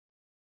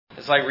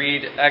as I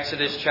read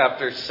Exodus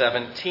chapter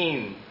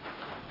 17.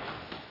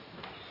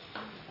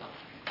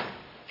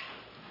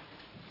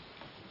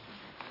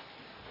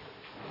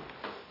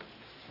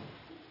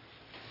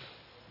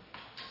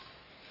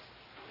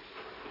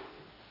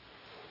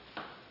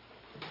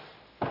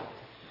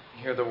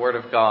 Hear the word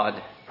of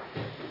God.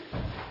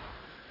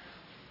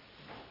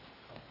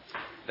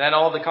 Then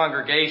all the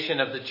congregation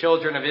of the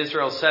children of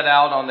Israel set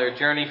out on their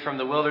journey from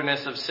the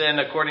wilderness of Sin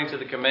according to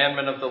the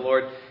commandment of the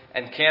Lord,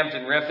 and camped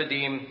in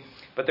Rephidim.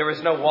 But there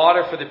was no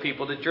water for the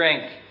people to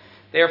drink.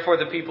 Therefore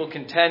the people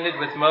contended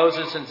with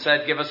Moses and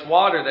said, "Give us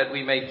water that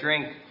we may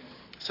drink."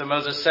 So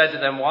Moses said to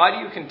them, "Why do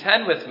you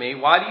contend with me?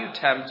 Why do you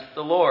tempt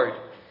the Lord?"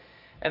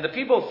 And the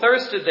people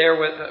thirsted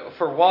there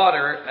for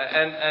water,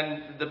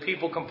 and the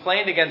people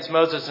complained against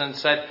Moses and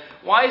said,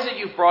 "Why is it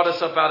you've brought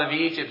us up out of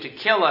Egypt to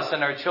kill us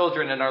and our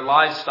children and our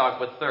livestock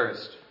with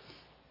thirst?"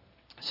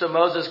 So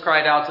Moses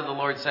cried out to the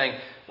Lord, saying,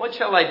 "What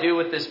shall I do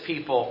with this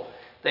people?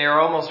 They are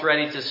almost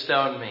ready to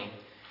stone me."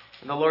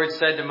 And the Lord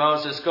said to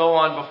Moses, "Go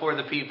on before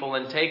the people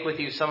and take with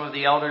you some of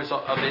the elders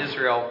of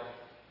Israel.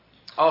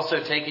 Also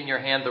take in your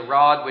hand the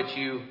rod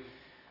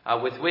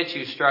with which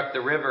you struck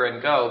the river,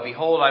 and go.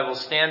 Behold, I will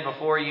stand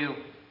before you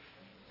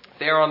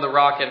there on the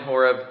rock in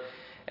Horeb,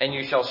 and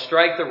you shall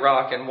strike the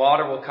rock, and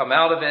water will come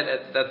out of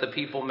it that the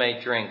people may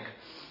drink."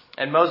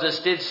 And Moses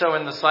did so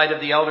in the sight of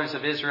the elders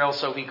of Israel.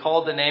 So he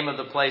called the name of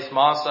the place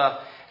Massah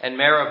and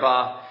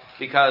Meribah,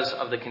 because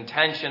of the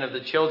contention of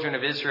the children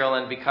of Israel,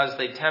 and because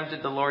they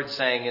tempted the Lord,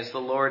 saying, "Is the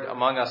Lord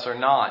among us or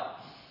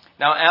not?"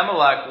 Now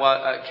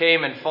Amalek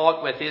came and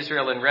fought with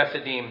Israel in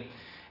Rephidim.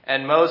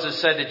 And Moses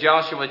said to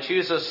Joshua,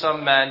 "Choose us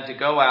some men to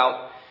go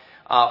out,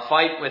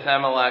 fight with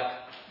Amalek.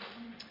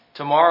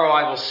 Tomorrow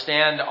I will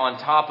stand on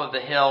top of the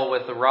hill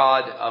with the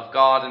rod of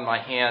God in my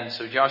hand."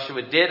 So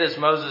Joshua did as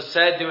Moses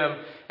said to him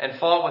and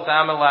fought with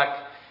Amalek.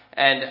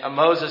 And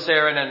Moses,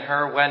 Aaron, and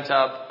Hur went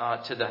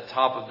up to the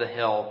top of the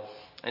hill.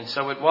 And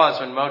so it was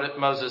when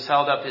Moses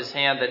held up his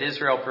hand that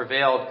Israel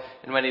prevailed,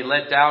 and when he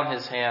let down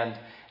his hand,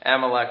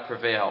 Amalek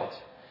prevailed.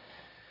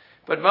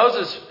 But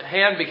Moses'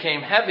 hand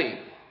became heavy,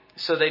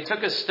 so they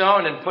took a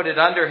stone and put it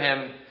under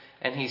him,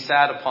 and he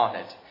sat upon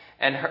it.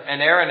 And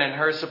Aaron and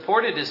Hur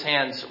supported his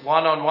hands,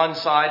 one on one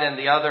side and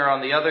the other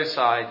on the other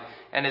side,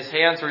 and his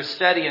hands were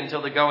steady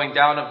until the going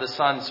down of the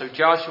sun. So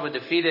Joshua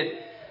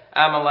defeated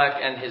Amalek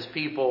and his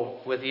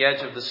people with the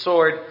edge of the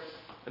sword.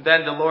 And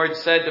then the Lord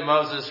said to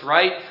Moses,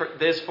 "Write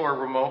this for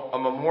a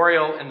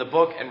memorial in the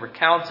book and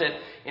recount it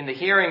in the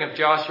hearing of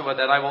Joshua,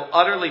 that I will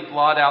utterly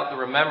blot out the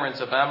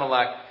remembrance of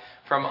Amalek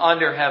from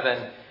under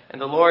heaven."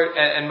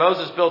 And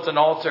Moses built an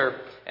altar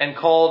and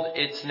called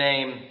its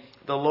name,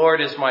 "The Lord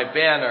is my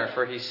banner,"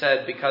 for he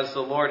said, "Because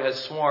the Lord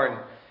has sworn,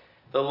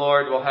 the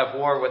Lord will have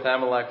war with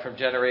Amalek from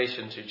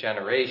generation to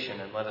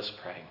generation." And let us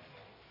pray.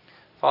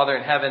 Father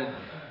in heaven,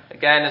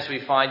 again, as we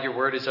find your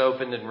word is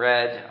opened and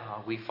read,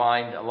 we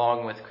find,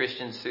 along with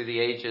Christians through the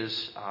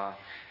ages, a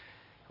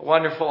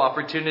wonderful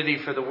opportunity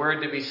for the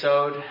word to be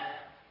sown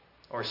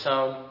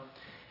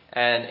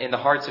and in the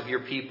hearts of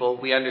your people.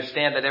 We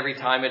understand that every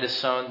time it is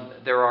sown,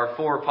 there are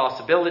 4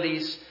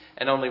 possibilities,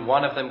 and only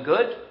one of them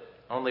good.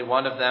 Only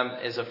one of them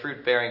is a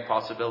fruit-bearing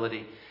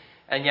possibility.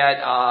 And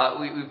yet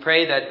we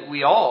pray that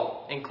we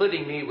all,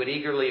 including me, would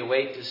eagerly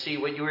await to see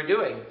what you are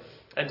doing,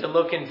 and to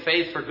look in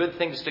faith for good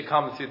things to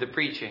come through the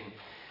preaching,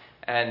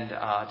 and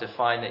to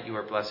find that you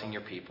are blessing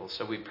your people.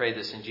 So we pray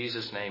this in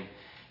Jesus' name.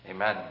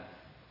 Amen.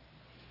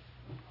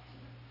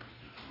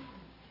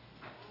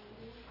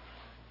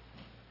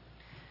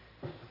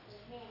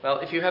 Well,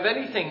 if you have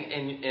anything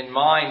in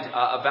mind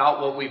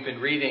about what we've been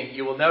reading,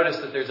 you will notice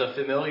that there's a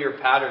familiar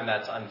pattern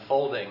that's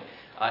unfolding.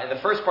 In the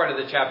first part of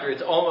the chapter,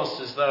 it's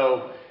almost as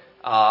though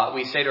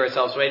we say to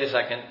ourselves, "Wait a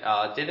second,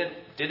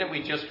 didn't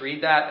we just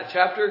read that a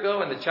chapter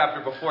ago and the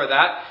chapter before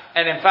that?"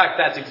 And in fact,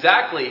 that's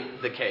exactly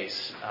the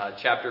case.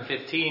 Chapter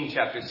 15,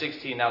 chapter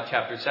 16, now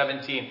chapter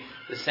 17,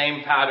 the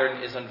same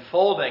pattern is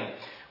unfolding,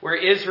 where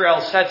Israel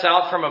sets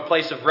out from a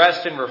place of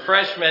rest and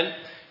refreshment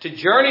to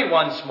journey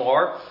once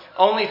more,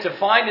 only to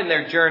find in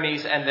their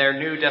journeys and their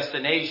new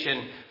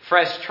destination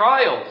fresh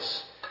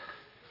trials.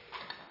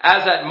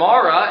 As at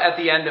Marah at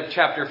the end of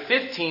chapter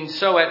 15,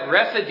 so at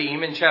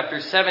Rephidim in chapter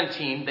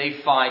 17, they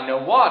find no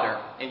water.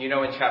 And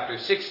in chapter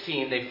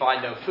 16, they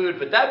find no food.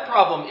 But that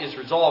problem is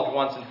resolved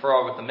once and for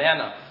all with the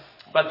manna.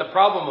 But the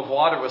problem of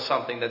water was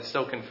something that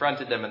still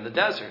confronted them in the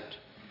desert.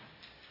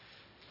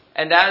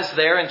 And as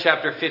there in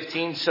chapter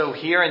 15, so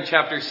here in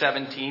chapter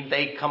 17,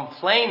 they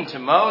complain to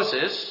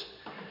Moses.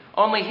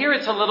 Only here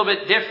it's a little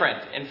bit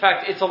different. In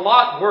fact, it's a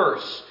lot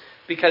worse,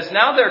 because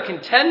now they're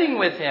contending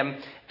with him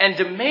and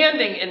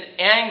demanding in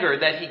anger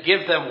that he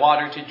give them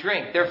water to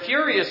drink. They're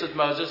furious with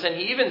Moses, and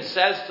he even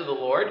says to the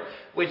Lord,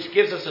 which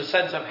gives us a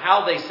sense of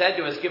how they said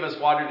to us, "Give us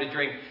water to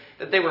drink,"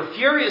 that they were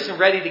furious and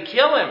ready to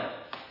kill him.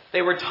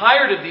 They were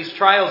tired of these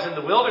trials in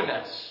the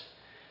wilderness.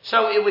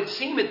 So it would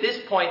seem at this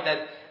point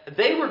that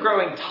they were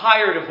growing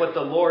tired of what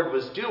the Lord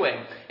was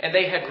doing, and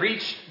they had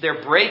reached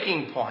their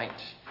breaking point.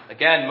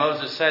 Again,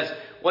 Moses says,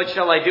 "What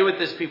shall I do with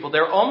this people?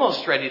 They're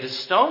almost ready to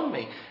stone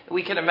me."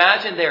 We can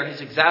imagine there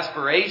his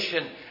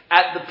exasperation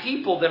at the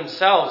people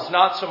themselves,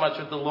 not so much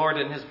with the Lord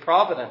and his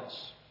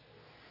providence.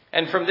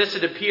 And from this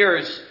it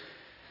appears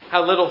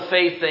how little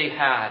faith they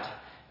had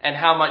and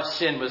how much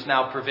sin was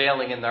now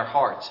prevailing in their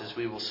hearts, as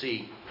we will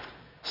see,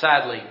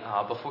 sadly,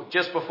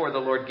 just before the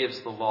Lord gives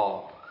the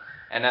law.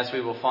 And as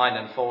we will find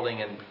unfolding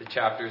in the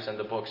chapters and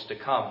the books to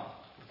come,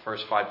 the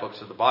first 5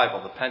 books of the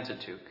Bible, the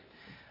Pentateuch.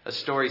 A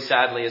story,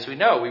 sadly, as we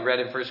know, we read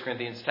in 1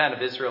 Corinthians 10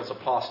 of Israel's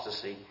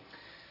apostasy.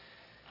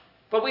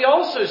 But we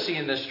also see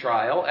in this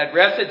trial at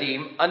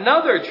Rephidim,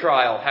 another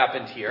trial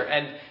happened here.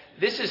 And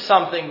this is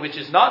something which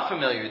is not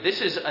familiar. This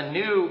is a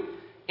new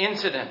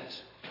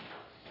incident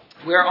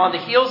where on the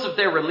heels of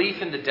their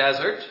relief in the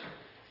desert,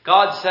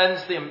 God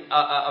sends the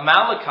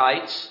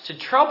Amalekites to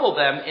trouble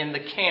them in the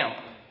camp.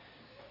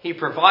 He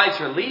provides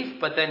relief,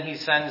 but then he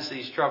sends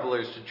these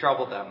troublers to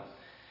trouble them.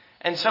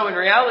 And so in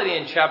reality,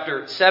 in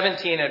chapter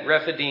 17 at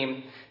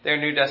Rephidim, their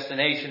new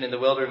destination in the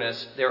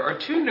wilderness, there are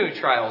 2 new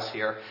trials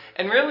here.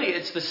 And really,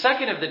 it's the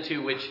second of the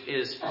 2 which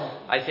is,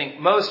 I think,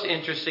 most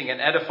interesting and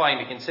edifying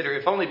to consider,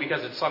 if only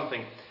because it's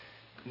something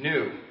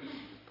new.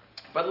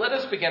 But let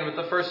us begin with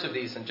the first of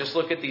these and just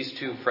look at these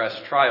 2 fresh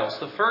trials.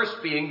 The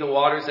first being the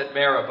waters at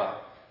Meribah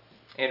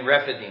in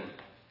Rephidim.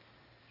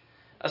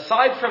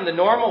 Aside from the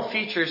normal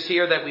features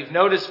here that we've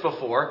noticed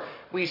before,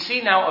 we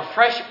see now a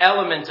fresh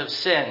element of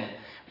sin,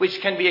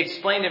 which can be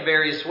explained in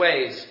various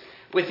ways.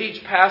 With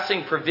each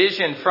passing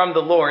provision from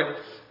the Lord,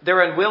 their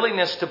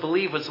unwillingness to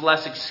believe was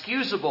less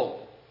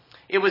excusable.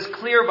 It was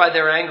clear by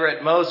their anger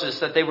at Moses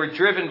that they were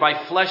driven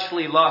by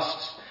fleshly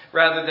lusts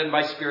rather than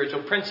by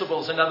spiritual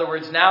principles. In other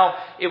words, now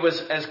it was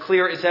as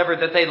clear as ever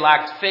that they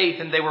lacked faith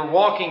and they were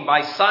walking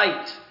by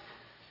sight.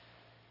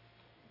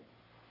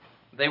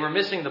 They were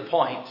missing the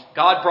point.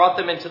 God brought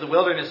them into the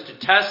wilderness to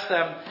test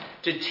them,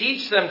 to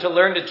teach them to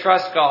learn to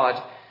trust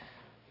God.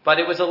 But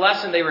it was a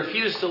lesson they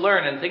refused to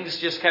learn, and things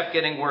just kept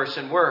getting worse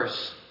and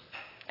worse.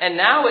 And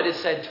now it is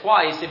said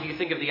twice, if you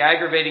think of the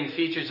aggravating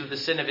features of the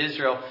sin of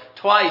Israel,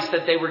 twice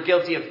that they were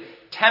guilty of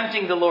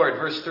tempting the Lord,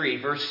 verse 3,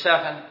 verse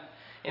 7.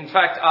 In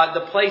fact,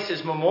 the place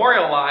is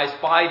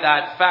memorialized by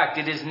that fact.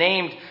 It is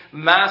named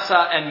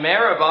Massah and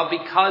Meribah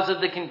because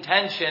of the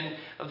contention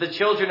of the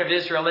children of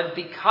Israel and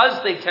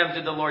because they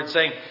tempted the Lord,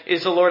 saying,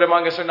 is the Lord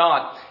among us or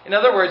not? In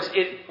other words,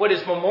 what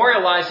is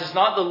memorialized is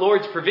not the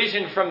Lord's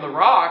provision from the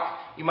rock.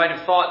 You might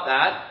have thought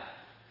that.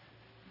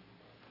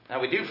 Now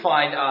we do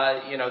find,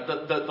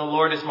 the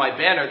Lord is my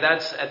banner.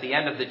 That's at the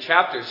end of the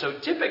chapter. So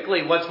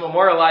typically what's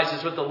memorialized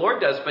is what the Lord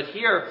does. But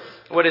here,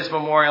 what is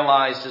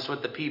memorialized is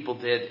what the people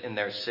did in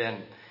their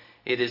sin.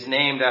 It is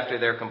named after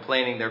their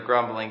complaining, their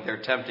grumbling,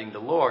 their tempting the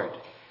Lord.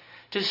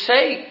 To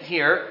say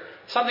here,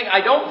 something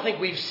I don't think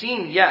we've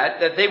seen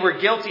yet, that they were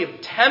guilty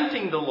of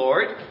tempting the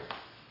Lord,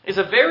 is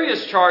a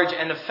various charge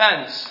and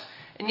offense.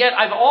 And yet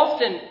I've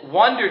often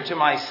wondered to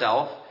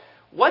myself,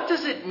 what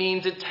does it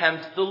mean to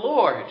tempt the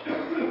Lord?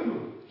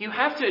 You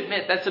have to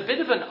admit, that's a bit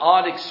of an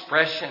odd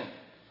expression.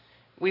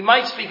 We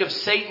might speak of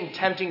Satan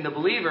tempting the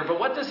believer, but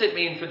what does it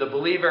mean for the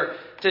believer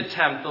to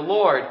tempt the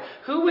Lord?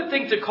 Who would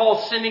think to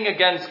call sinning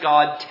against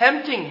God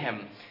tempting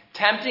him?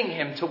 Tempting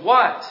him to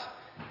what?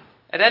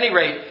 At any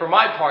rate, for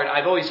my part,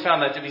 I've always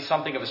found that to be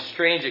something of a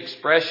strange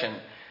expression.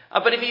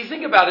 But if you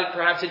think about it,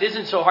 perhaps it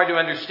isn't so hard to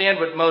understand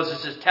what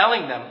Moses is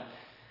telling them.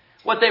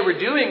 What they were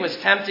doing was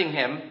tempting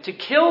him to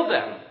kill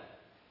them.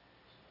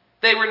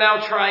 They were now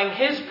trying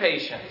his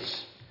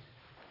patience.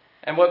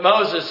 And what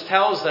Moses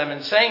tells them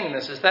in saying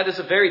this is that is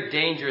a very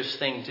dangerous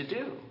thing to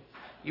do.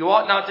 You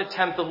ought not to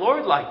tempt the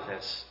Lord like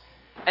this.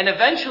 And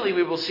eventually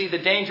we will see the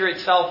danger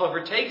itself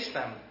overtakes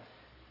them.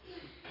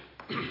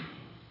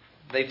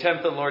 They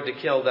tempt the Lord to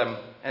kill them,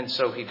 and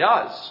so he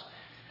does.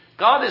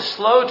 God is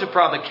slow to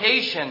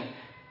provocation,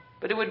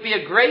 but it would be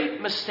a great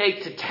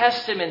mistake to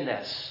test him in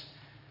this.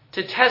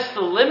 To test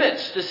the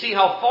limits, to see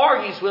how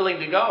far he's willing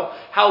to go,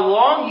 how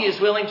long he is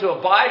willing to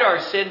abide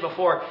our sin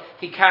before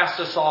he casts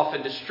us off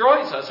and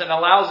destroys us and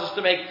allows us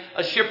to make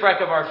a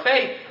shipwreck of our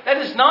faith. That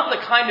is not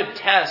the kind of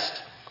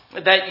test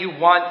that you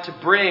want to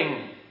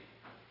bring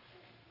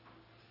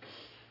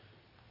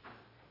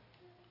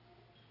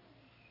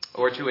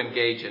or to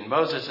engage in.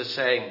 Moses is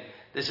saying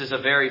this is a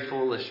very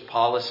foolish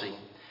policy.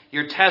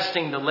 You're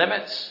testing the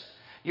limits.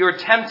 You're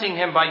tempting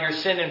him by your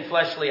sin and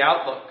fleshly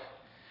outlook.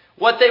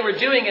 What they were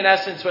doing, in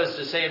essence, was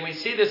to say, and we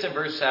see this in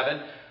verse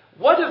 7,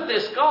 what of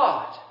this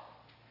God?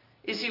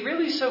 Is he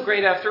really so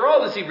great after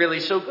all? Is he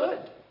really so good?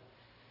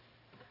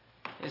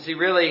 Is he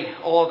really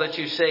all that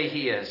you say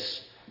he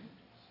is?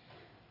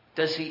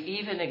 Does he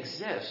even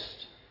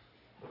exist?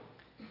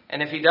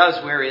 And if he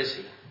does, where is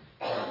he?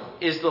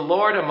 Is the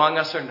Lord among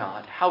us or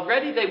not? How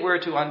ready they were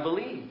to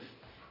unbelieve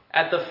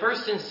at the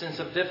first instance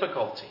of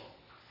difficulty.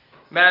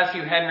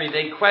 Matthew Henry,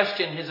 they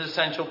questioned his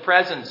essential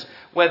presence,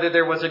 whether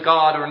there was a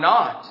God or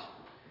not.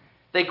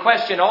 They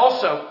question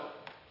also,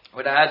 I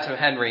would add to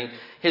Henry,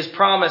 his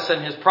promise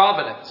and his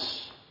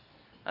providence.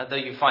 Though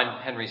you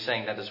find Henry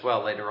saying that as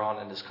well later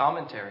on in his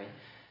commentary.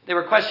 They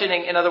were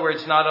questioning, in other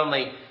words, not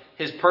only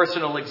his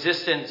personal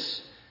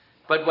existence,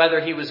 but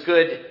whether he was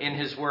good in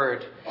his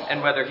word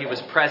and whether he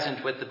was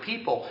present with the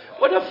people.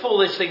 What a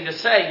foolish thing to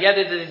say, yet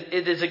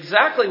it is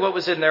exactly what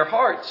was in their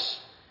hearts.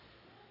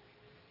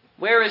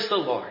 Where is the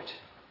Lord?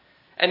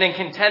 And in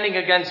contending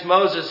against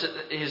Moses,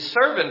 his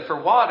servant,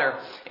 for water,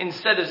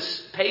 instead of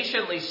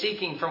patiently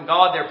seeking from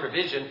God their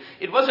provision,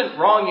 it wasn't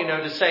wrong,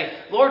 to say,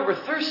 Lord,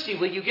 we're thirsty.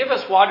 Will you give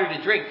us water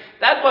to drink?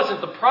 That wasn't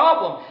the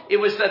problem. It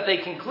was that they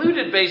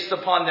concluded based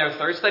upon their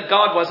thirst that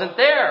God wasn't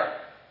there.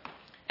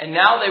 And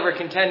now they were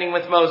contending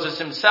with Moses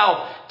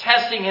himself,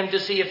 testing him to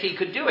see if he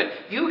could do it.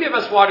 You give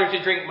us water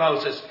to drink,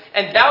 Moses,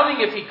 and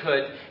doubting if he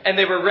could, and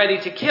they were ready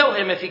to kill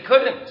him if he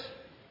couldn't.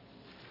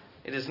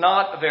 It is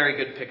not a very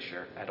good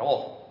picture at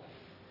all.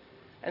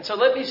 And so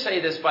let me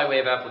say this by way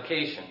of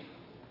application.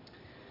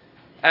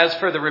 As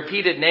for the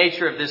repeated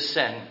nature of this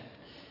sin,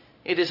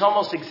 it is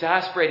almost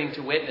exasperating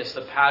to witness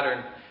the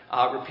pattern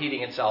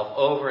repeating itself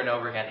over and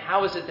over again.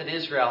 How is it that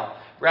Israel,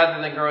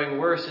 rather than growing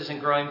worse, isn't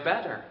growing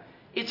better?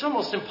 It's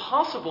almost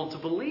impossible to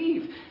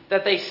believe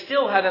that they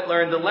still hadn't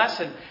learned the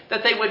lesson,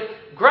 that they would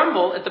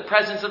grumble at the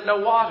presence of no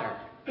water.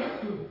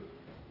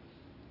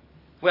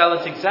 Well,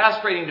 it's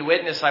exasperating to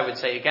witness, I would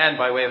say, again,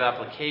 by way of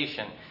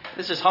application.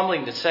 This is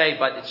humbling to say,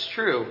 but it's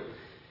true.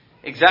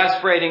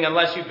 Exasperating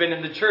unless you've been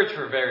in the church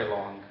for very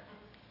long.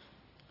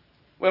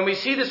 When we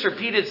see this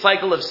repeated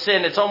cycle of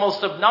sin, it's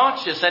almost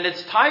obnoxious and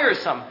it's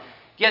tiresome.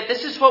 Yet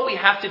this is what we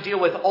have to deal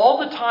with all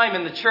the time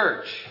in the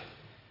church.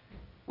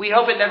 We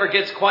hope it never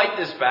gets quite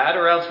this bad,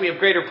 or else we have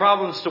greater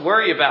problems to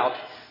worry about.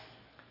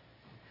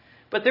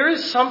 But there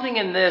is something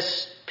in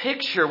this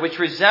picture which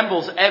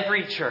resembles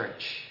every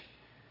church.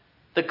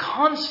 The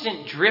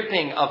constant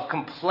dripping of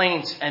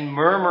complaints and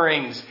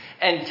murmurings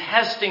and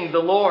testing the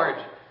Lord.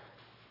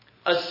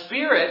 A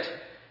spirit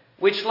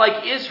which,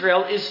 like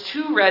Israel, is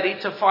too ready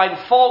to find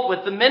fault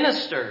with the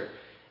minister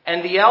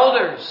and the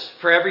elders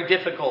for every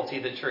difficulty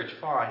the church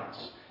finds,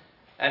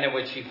 and in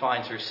which she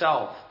finds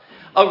herself.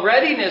 A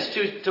readiness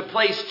to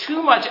place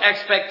too much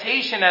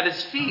expectation at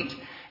his feet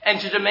and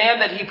to demand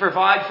that he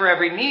provide for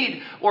every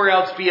need or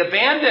else be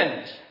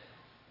abandoned.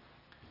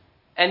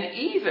 And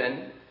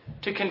even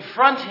to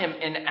confront him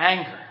in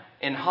anger,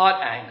 in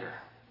hot anger.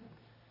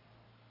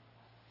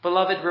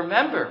 Beloved,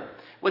 remember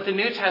what the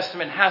New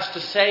Testament has to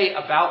say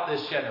about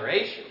this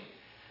generation.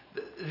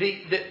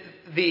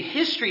 The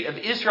history of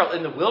Israel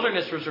in the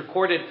wilderness was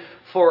recorded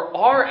for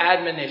our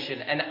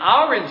admonition and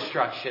our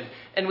instruction.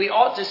 And we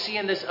ought to see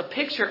in this a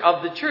picture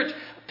of the church,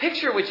 a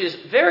picture which is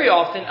very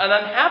often an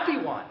unhappy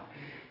one.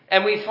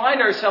 And we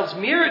find ourselves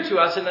mirrored to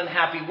us in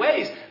unhappy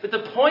ways. But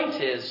the point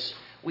is,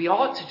 we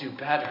ought to do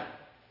better.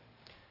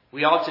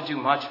 We ought to do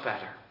much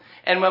better.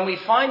 And when we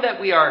find that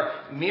we are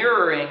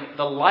mirroring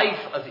the life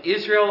of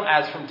Israel,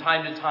 as from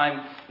time to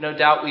time, no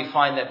doubt we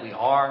find that we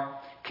are,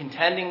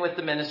 contending with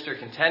the minister,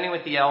 contending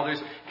with the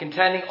elders,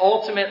 contending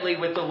ultimately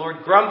with the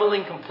Lord,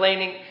 grumbling,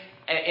 complaining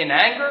in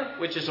anger,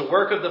 which is a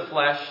work of the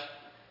flesh,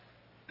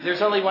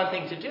 there's only one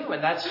thing to do,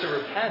 and that's to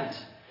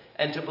repent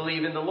and to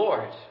believe in the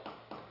Lord.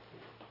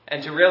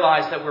 And to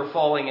realize that we're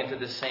falling into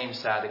the same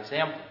sad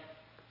example.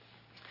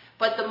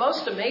 But the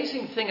most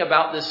amazing thing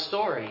about this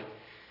story,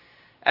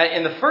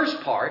 in the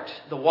first part,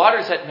 the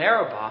waters at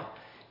Meribah,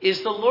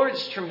 is the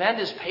Lord's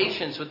tremendous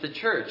patience with the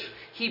church.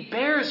 He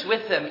bears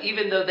with them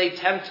even though they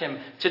tempt him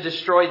to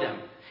destroy them.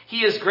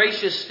 He is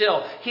gracious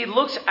still. He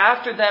looks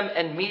after them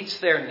and meets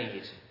their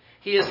need.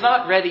 He is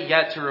not ready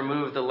yet to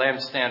remove the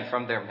lampstand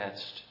from their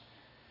midst.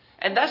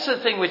 And that's the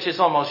thing which is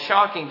almost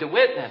shocking to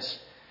witness,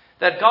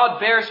 that God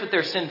bears with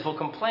their sinful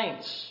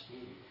complaints.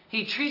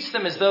 He treats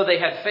them as though they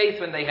had faith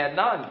when they had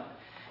none.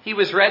 He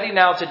was ready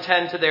now to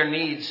tend to their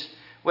needs,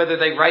 whether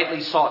they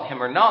rightly sought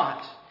him or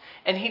not.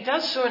 And he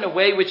does so in a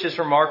way which is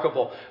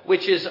remarkable,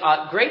 which is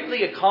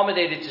greatly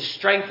accommodated to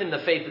strengthen the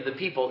faith of the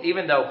people,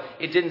 even though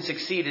it didn't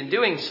succeed in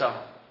doing so.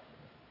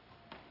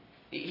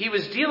 He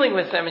was dealing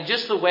with them in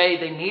just the way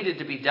they needed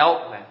to be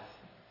dealt with.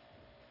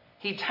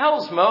 He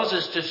tells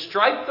Moses to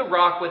strike the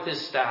rock with his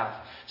staff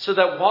so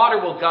that water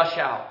will gush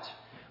out,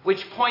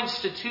 which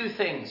points to two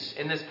things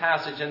in this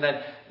passage. And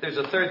then there's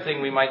a third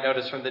thing we might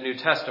notice from the New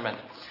Testament.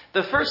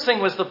 The first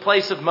thing was the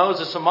place of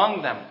Moses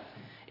among them.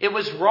 It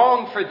was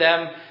wrong for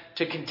them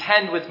to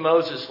contend with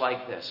Moses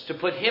like this, to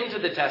put him to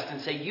the test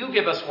and say, you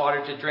give us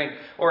water to drink,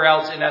 or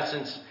else, in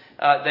essence,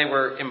 they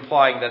were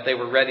implying that they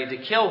were ready to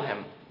kill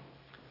him.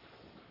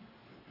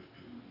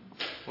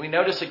 We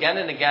notice again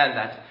and again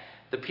that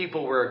the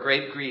people were a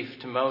great grief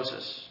to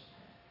Moses.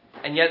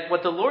 And yet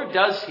what the Lord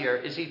does here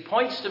is he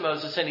points to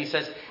Moses and he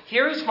says,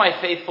 here is my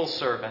faithful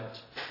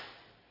servant.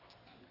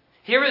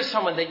 Here is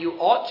someone that you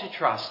ought to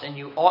trust and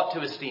you ought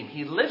to esteem.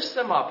 He lifts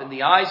them up in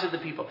the eyes of the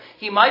people.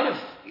 He might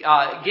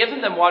have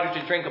given them water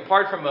to drink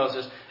apart from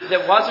Moses.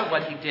 That wasn't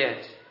what he did.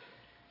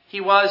 He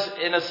was,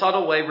 in a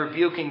subtle way,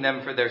 rebuking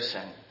them for their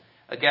sin.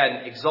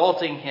 Again,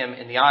 exalting him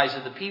in the eyes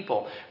of the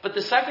people. But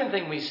the second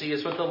thing we see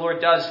is what the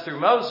Lord does through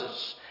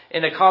Moses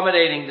in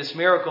accommodating this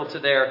miracle to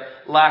their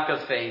lack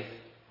of faith.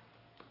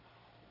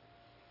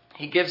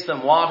 He gives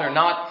them water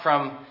not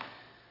from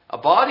a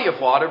body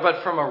of water,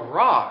 but from a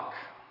rock.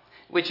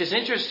 Which is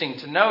interesting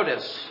to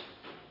notice.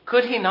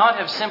 Could he not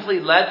have simply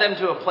led them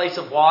to a place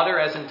of water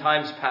as in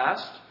times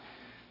past?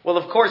 Well,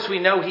 of course we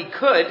know he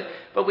could,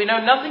 but we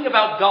know nothing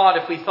about God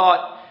if we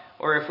thought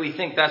or if we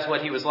think that's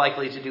what he was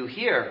likely to do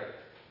here.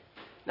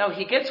 No,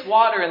 he gets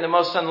water in the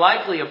most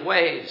unlikely of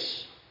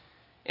ways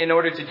in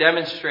order to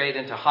demonstrate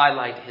and to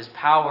highlight his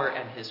power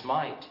and his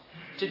might.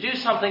 To do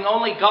something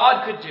only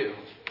God could do,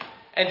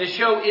 and to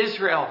show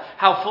Israel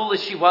how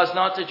foolish she was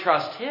not to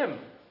trust him.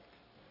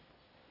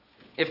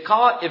 If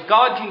God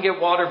can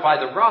get water by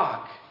the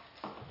rock,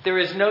 there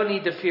is no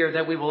need to fear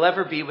that we will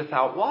ever be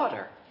without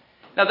water.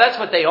 Now that's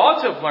what they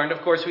ought to have learned.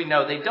 Of course we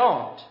know they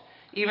don't.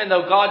 Even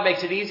though God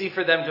makes it easy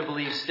for them to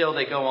believe, still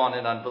they go on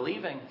in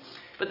unbelieving.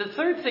 But the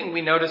third thing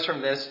we notice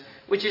from this,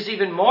 which is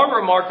even more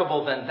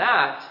remarkable than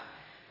that,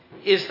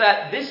 is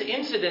that this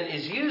incident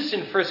is used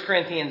in 1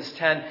 Corinthians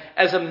 10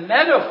 as a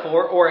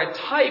metaphor or a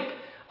type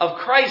of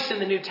Christ in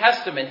the New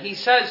Testament. He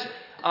says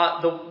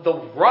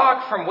the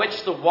rock from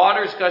which the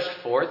waters gushed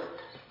forth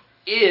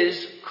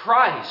is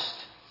Christ.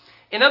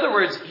 In other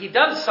words, he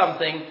does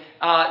something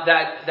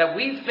that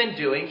we've been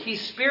doing. He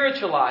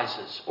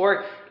spiritualizes,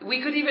 or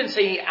we could even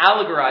say he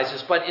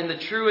allegorizes, but in the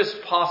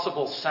truest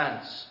possible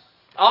sense.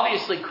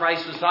 Obviously,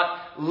 Christ was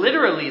not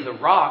literally the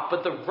rock,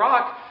 but the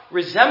rock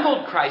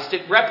resembled Christ.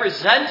 It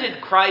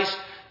represented Christ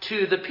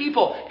to the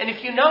people. And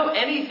if you know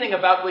anything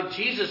about what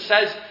Jesus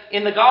says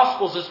in the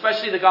Gospels,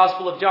 especially the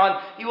Gospel of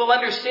John, you will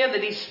understand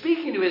that he's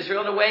speaking to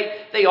Israel in a way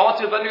they ought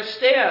to have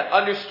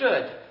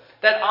understood.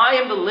 That I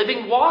am the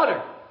living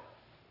water,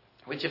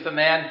 which if a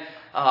man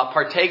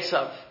partakes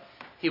of,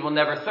 he will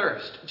never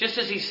thirst. Just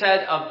as he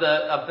said of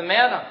the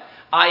manna,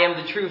 I am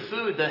the true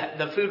food,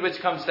 the food which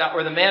comes down,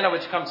 or the manna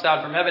which comes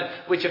down from heaven,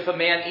 which if a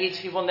man eats,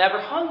 he will never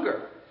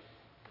hunger.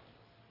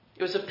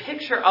 It was a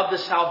picture of the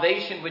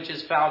salvation which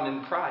is found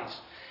in Christ.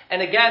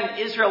 And again,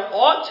 Israel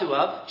ought to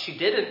have, she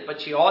didn't,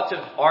 but she ought to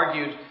have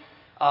argued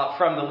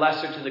from the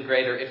lesser to the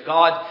greater. If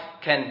God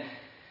can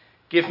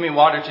give me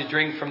water to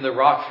drink from the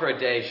rock for a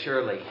day,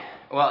 surely,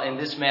 well, in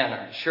this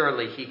manner,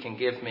 surely he can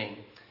give me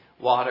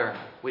water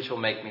which will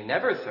make me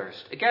never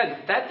thirst. Again,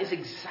 that is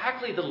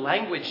exactly the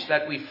language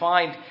that we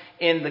find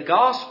in the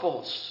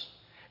Gospels.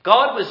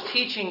 God was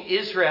teaching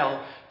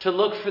Israel to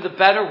look for the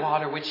better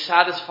water which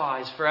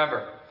satisfies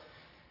forever.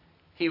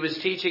 He was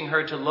teaching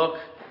her to look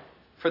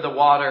for the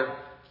water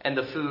and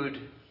the food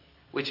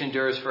which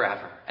endures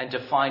forever, and to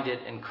find it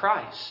in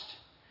Christ.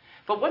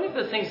 But one of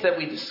the things that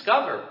we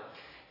discover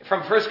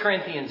from 1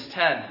 Corinthians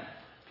 10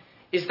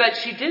 is that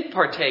she did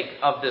partake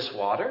of this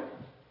water.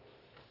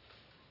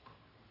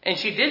 And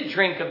she did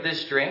drink of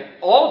this drink.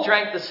 All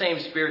drank the same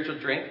spiritual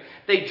drink.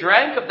 They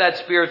drank of that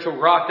spiritual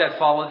rock that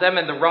followed them,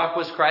 and the rock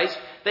was Christ.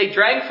 They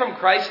drank from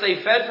Christ.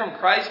 They fed from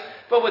Christ.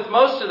 But with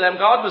most of them,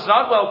 God was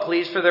not well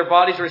pleased, for their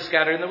bodies were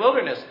scattered in the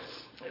wilderness.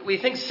 We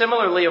think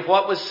similarly of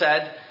what was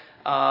said,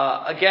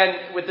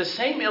 again, with the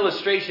same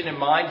illustration in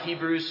mind,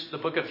 the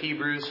book of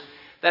Hebrews,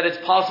 that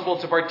it's possible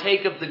to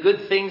partake of the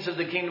good things of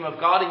the kingdom of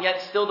God and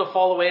yet still to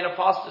fall away in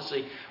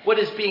apostasy. What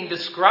is being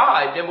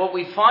described and what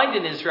we find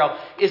in Israel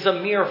is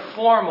a mere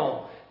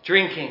formal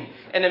drinking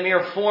and a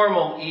mere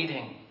formal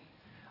eating.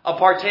 A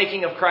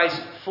partaking of Christ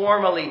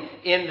formally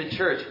in the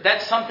church.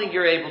 That's something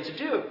you're able to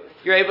do.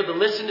 You're able to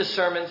listen to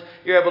sermons.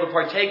 You're able to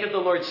partake of the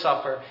Lord's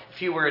Supper.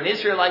 If you were an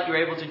Israelite, you're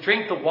able to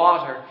drink the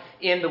water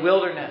in the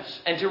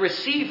wilderness and to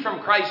receive from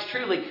Christ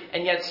truly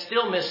and yet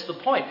still miss the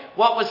point.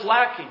 What was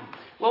lacking?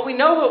 Well, we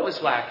know what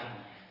was lacking.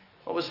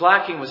 What was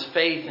lacking was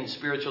faith and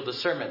spiritual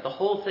discernment. The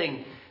whole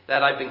thing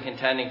that I've been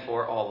contending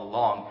for all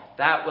along.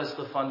 That was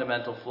the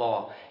fundamental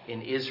flaw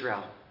in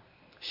Israel.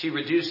 She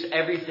reduced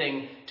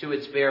everything to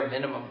its bare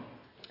minimum.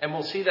 And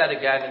we'll see that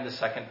again in the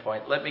second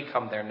point. Let me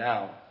come there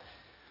now.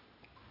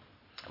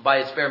 By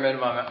its bare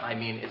minimum, I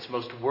mean its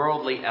most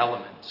worldly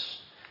elements,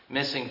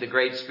 missing the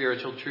great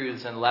spiritual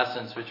truths and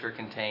lessons which are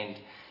contained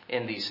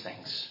in these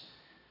things.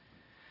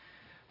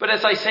 But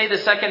as I say, the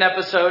second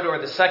episode, or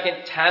the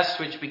second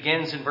test, which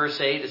begins in verse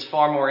 8, is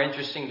far more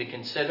interesting to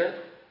consider.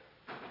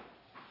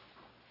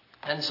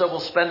 And so we'll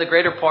spend the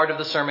greater part of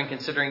the sermon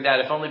considering that,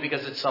 if only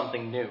because it's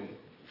something new.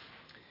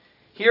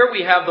 Here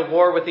we have the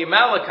war with the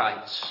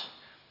Amalekites.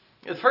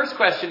 The first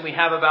question we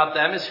have about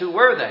them is, who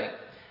were they?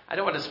 I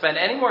don't want to spend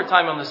any more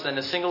time on this than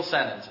a single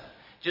sentence,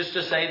 just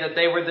to say that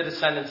they were the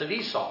descendants of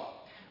Esau,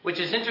 which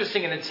is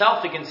interesting in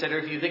itself to consider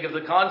if you think of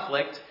the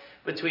conflict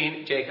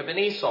between Jacob and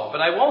Esau.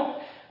 But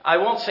I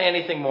won't say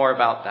anything more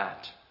about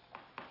that.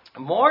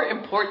 More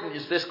important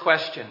is this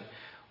question.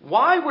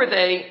 Why were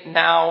they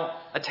now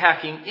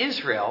attacking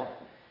Israel?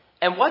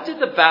 And what did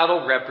the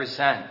battle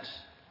represent?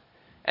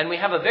 And we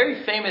have a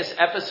very famous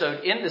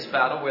episode in this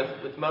battle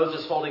with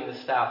Moses holding the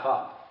staff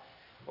up,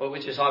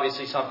 which is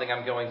obviously something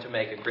I'm going to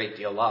make a great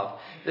deal of.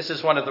 This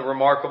is one of the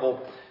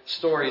remarkable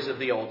stories of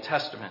the Old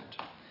Testament.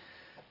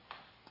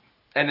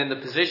 And in the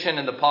position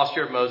and the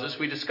posture of Moses,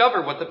 we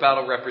discover what the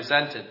battle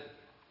represented.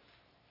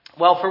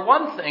 Well, for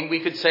one thing,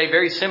 we could say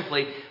very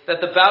simply that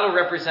the battle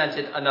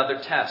represented another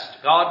test.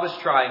 God was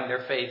trying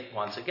their faith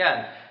once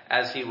again,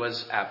 as he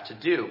was apt to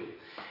do.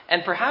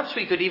 And perhaps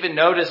we could even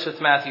notice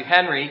with Matthew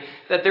Henry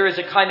that there is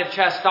a kind of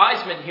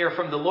chastisement here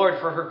from the Lord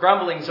for her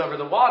grumblings over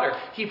the water.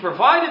 He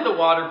provided the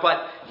water,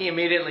 but he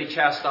immediately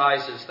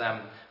chastises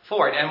them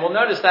for it. And we'll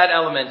notice that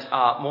element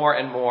more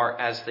and more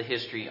as the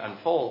history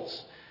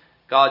unfolds.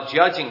 God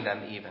judging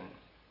them even,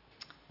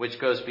 which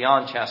goes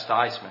beyond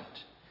chastisement.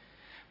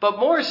 But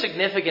more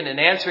significant in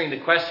answering the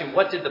question,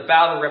 what did the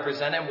battle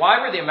represent and why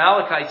were the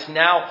Amalekites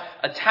now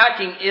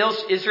attacking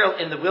Israel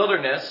in the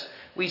wilderness?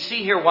 We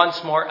see here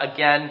once more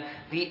again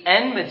the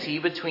enmity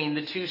between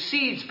the two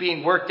seeds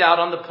being worked out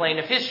on the plane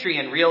of history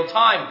in real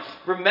time.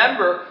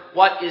 Remember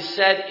what is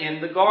said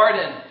in the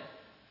garden.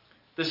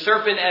 The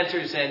serpent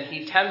enters in,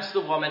 he tempts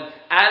the woman,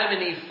 Adam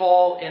and Eve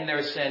fall in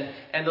their sin,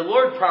 and the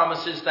Lord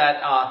promises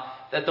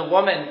that the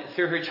woman,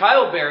 through her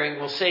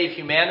childbearing, will save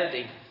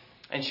humanity.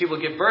 And she will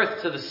give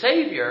birth to the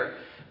Savior,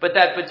 but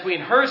that between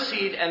her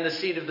seed and the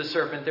seed of the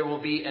serpent, there will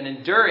be an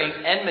enduring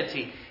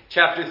enmity.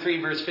 Chapter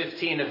 3, verse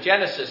 15 of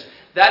Genesis.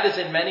 That is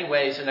in many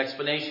ways an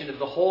explanation of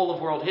the whole of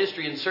world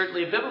history and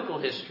certainly of biblical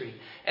history.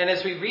 And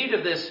as we read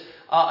of this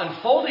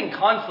unfolding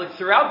conflict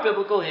throughout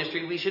biblical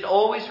history, we should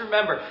always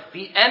remember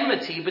the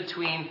enmity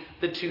between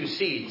the two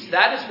seeds.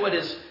 That is what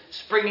is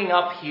springing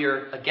up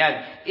here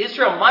again.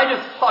 Israel might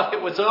have thought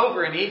it was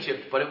over in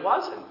Egypt, but it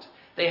wasn't.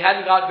 They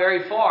hadn't got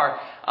very far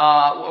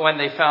when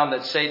they found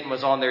that Satan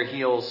was on their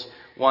heels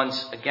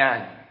once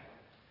again.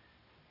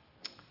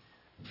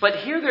 But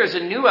here there's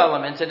a new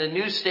element and a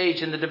new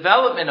stage in the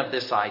development of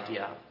this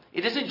idea.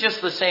 It isn't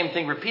just the same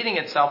thing repeating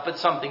itself, but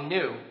something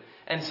new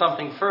and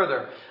something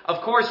further.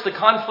 Of course, the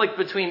conflict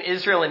between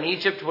Israel and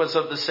Egypt was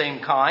of the same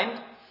kind.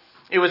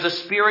 It was a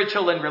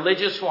spiritual and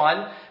religious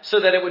one, so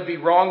that it would be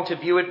wrong to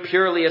view it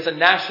purely as a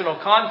national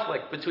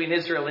conflict between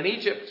Israel and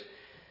Egypt.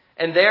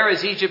 And there,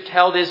 as Egypt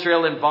held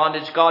Israel in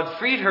bondage, God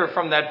freed her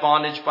from that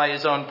bondage by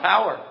his own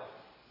power.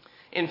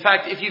 In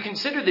fact, if you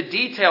consider the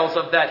details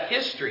of that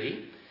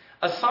history,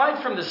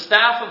 aside from the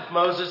staff of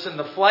Moses and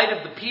the flight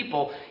of the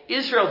people,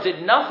 Israel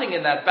did nothing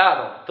in that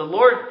battle. The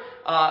Lord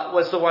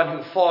was the one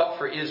who fought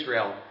for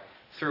Israel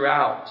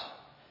throughout.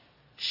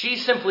 She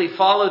simply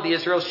followed the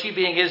Israel, she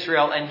being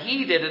Israel, and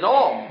he did it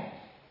all.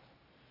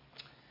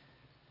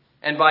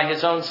 And by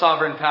his own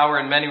sovereign power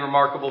and many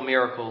remarkable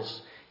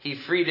miracles, he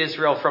freed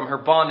Israel from her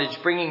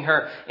bondage, bringing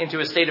her into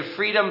a state of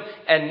freedom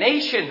and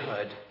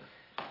nationhood,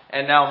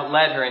 and now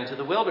led her into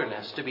the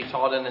wilderness to be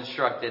taught and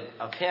instructed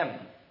of him.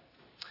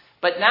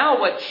 But now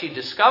what she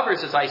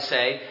discovers, as I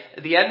say,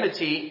 the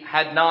enmity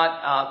had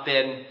not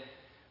been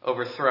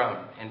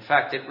overthrown. In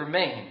fact, it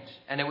remained,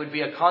 and it would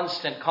be a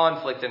constant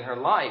conflict in her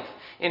life.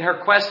 In her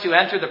quest to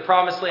enter the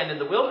promised land in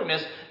the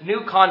wilderness,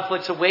 new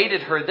conflicts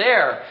awaited her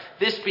there,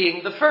 this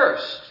being the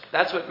first.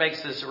 That's what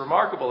makes this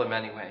remarkable in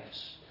many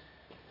ways.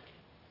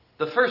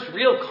 The first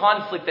real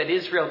conflict that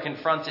Israel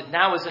confronted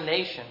now as a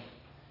nation.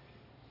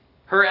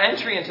 Her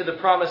entry into the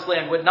promised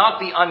land would not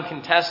be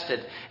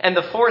uncontested, and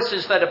the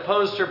forces that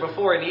opposed her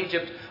before in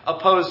Egypt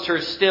opposed her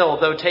still,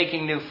 though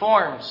taking new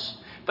forms.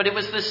 But it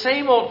was the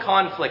same old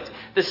conflict,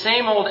 the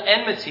same old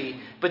enmity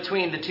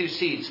between the two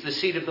seeds, the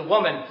seed of the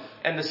woman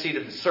and the seed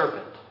of the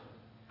serpent.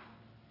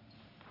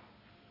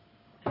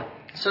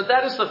 So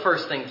that is the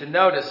first thing to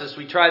notice as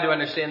we try to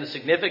understand the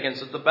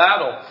significance of the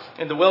battle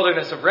in the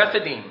wilderness of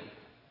Rephidim.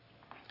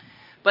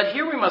 But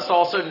here we must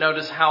also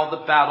notice how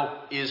the battle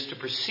is to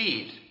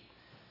proceed.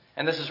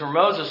 And this is where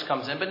Moses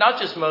comes in, but not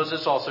just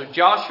Moses, also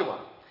Joshua.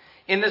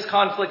 In this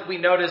conflict, we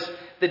notice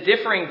the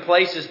differing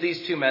places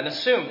these two men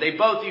assume. They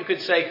both, you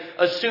could say,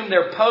 assume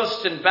their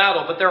posts in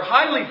battle, but they're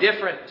highly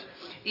different.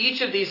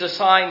 Each of these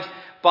assigned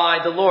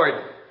by the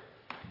Lord.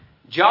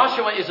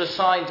 Joshua is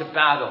assigned to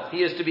battle.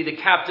 He is to be the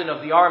captain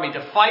of the army,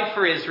 to fight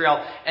for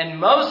Israel. And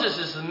Moses,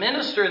 as the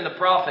minister and the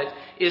prophet,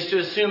 is to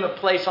assume a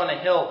place on a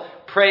hill,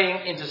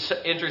 praying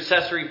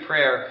intercessory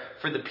prayer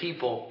for the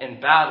people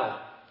in battle.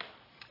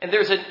 And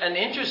there's an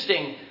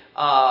interesting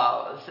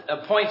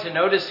a point to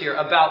notice here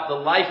about the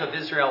life of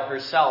Israel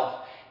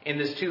herself in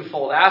this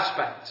twofold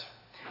aspect.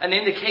 An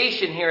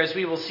indication here, as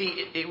we will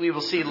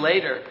see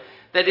later,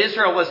 that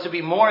Israel was to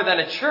be more than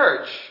a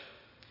church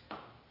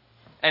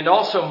and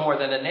also more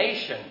than a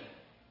nation.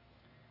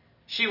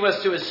 She was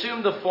to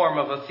assume the form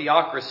of a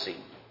theocracy,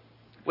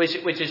 which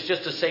is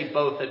just to say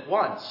both at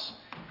once.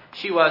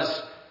 She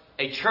was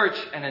a church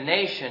and a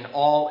nation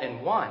all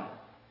in one.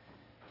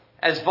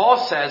 As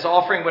Voss says,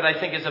 offering what I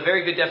think is a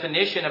very good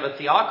definition of a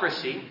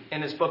theocracy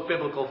in his book,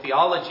 Biblical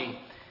Theology,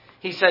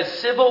 he says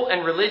civil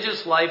and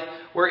religious life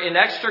were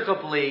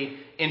inextricably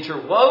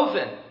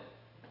interwoven.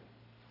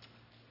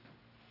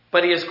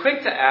 But he is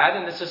quick to add,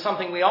 and this is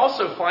something we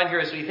also find here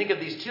as we think of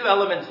these two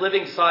elements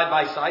living side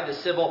by side, the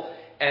civil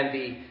and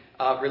the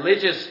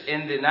religious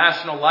in the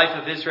national life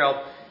of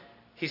Israel.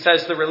 He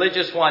says the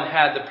religious one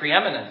had the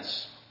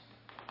preeminence.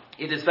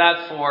 It is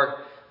that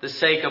for the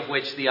sake of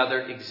which the other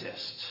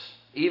exists.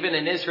 Even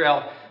in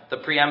Israel, the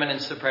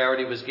preeminence, the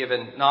priority was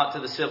given not to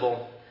the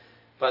civil,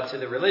 but to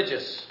the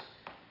religious.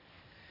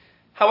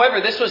 However,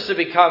 this was to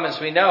become, as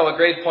we know, a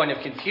great point of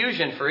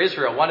confusion for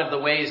Israel, one of the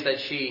ways that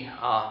she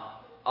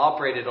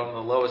operated on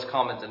the lowest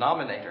common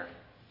denominator.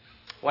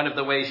 one of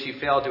the ways she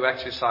failed to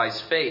exercise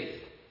faith.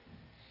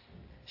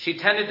 She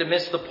tended to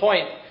miss the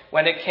point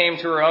when it came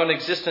to her own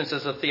existence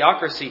as a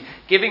theocracy,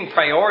 giving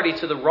priority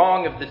to the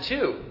wrong of the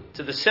two,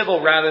 to the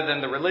civil rather than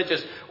the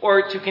religious,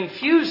 or to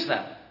confuse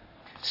them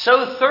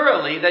so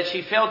thoroughly that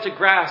she failed to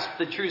grasp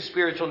the true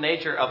spiritual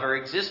nature of her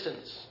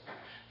existence,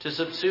 to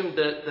subsume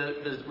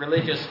the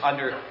religious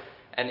under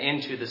and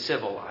into the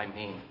civil,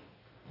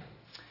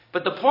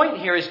 But the point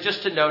here is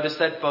just to notice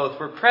that both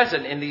were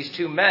present in these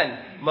two men,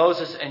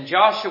 Moses and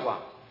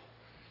Joshua,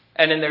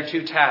 and in their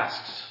two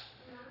tasks,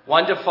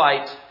 one to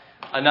fight,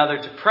 another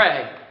to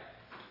pray.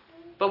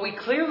 But we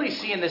clearly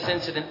see in this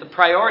incident the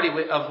priority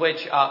of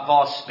which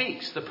Voss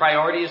speaks. The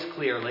priority is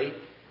clearly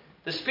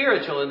the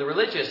spiritual and the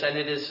religious, and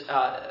it is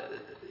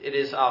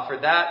for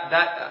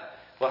that.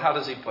 Well, how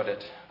does he put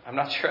it? I'm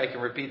not sure I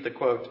can repeat the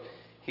quote.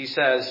 He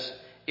says,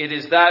 "It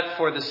is that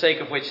for the sake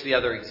of which the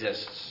other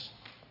exists."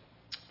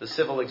 The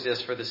civil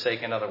exists for the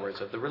sake, in other words,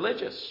 of the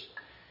religious.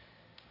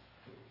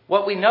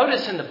 What we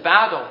notice in the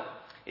battle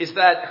is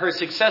that her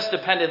success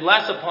depended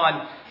less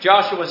upon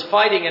Joshua's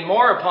fighting and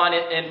more upon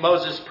it in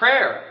Moses'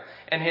 prayer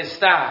and his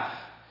staff,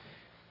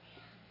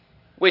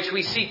 which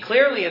we see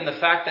clearly in the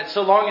fact that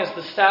so long as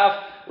the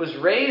staff was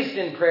raised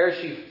in prayer,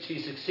 she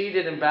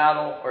succeeded in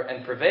battle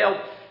and prevailed.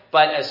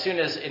 But as soon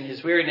as in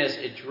his weariness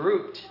it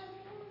drooped,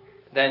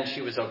 then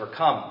she was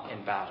overcome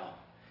in battle.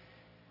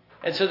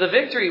 And so the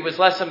victory was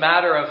less a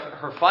matter of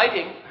her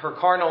fighting, her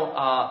carnal,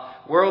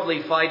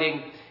 worldly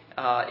fighting.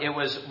 It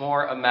was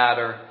more a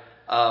matter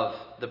of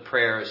the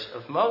prayers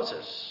of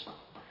Moses.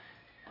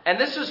 And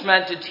this was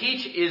meant to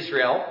teach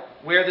Israel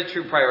where the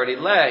true priority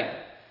lay.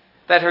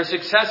 That her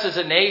success as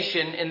a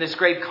nation in this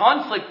great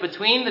conflict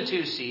between the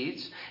two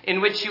seeds,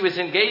 in which she was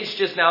engaged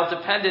just now,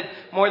 depended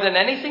more than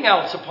anything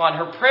else upon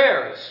her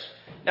prayers.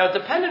 Now, it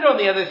depended on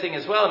the other thing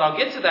as well, and I'll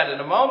get to that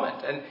in a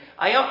moment. And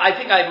I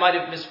think I might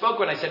have misspoke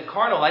when I said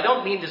carnal. I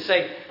don't mean to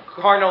say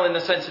carnal in the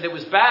sense that it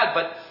was bad,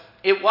 but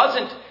it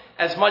wasn't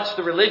as much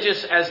the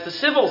religious as the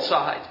civil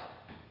side.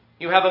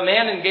 You have a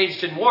man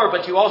engaged in war,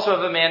 but you also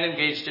have a man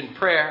engaged in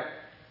prayer.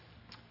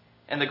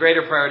 And the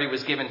greater priority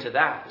was given to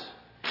that.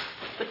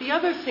 But the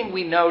other thing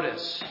we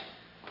notice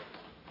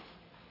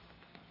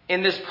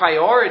in this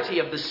priority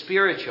of the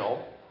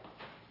spiritual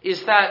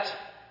is that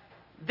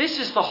this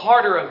is the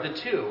harder of the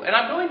two. And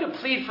I'm going to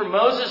plead for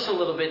Moses a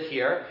little bit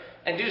here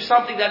and do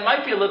something that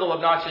might be a little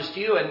obnoxious to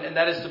you, and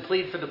that is to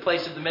plead for the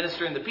place of the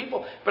minister and the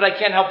people. But I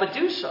can't help but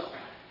do so,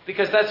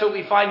 because that's what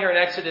we find here in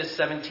Exodus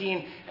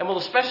 17, and we'll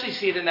especially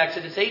see it in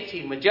Exodus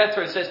 18, when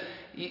Jethro says,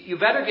 you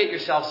better get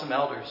yourself some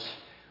elders,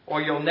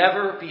 or you'll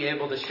never be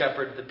able to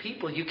shepherd the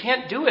people. You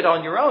can't do it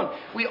on your own.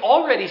 We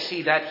already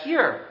see that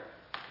here.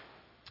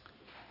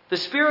 The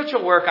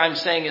spiritual work, I'm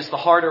saying, is the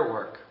harder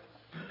work.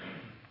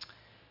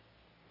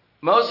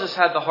 Moses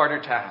had the harder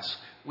task.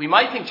 We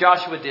might think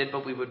Joshua did,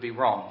 but we would be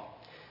wrong.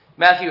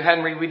 Matthew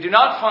Henry, we do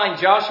not find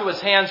Joshua's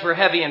hands were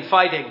heavy in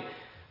fighting,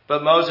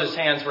 but Moses'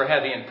 hands were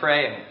heavy in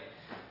praying.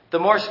 The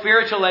more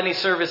spiritual any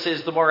service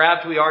is, the more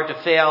apt we are to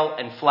fail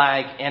and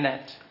flag in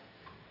it.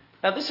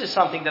 Now, this is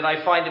something that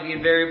I find to be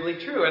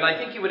invariably true, and I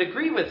think you would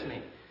agree with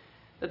me,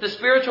 that the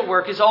spiritual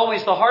work is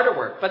always the harder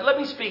work. But let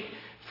me speak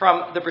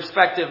from the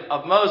perspective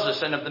of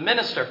Moses and of the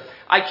minister.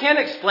 I can't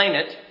explain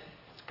it.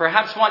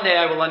 Perhaps one day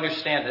I will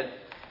understand it.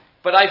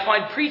 But I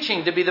find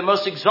preaching to be the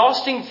most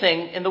exhausting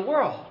thing in the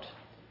world.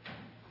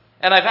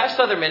 And I've asked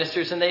other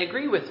ministers, and they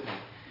agree with me.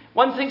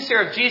 One thinks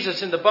here of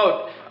Jesus in the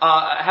boat,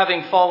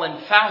 having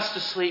fallen fast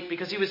asleep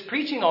because he was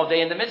preaching all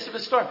day in the midst of a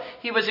storm.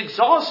 He was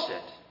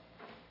exhausted.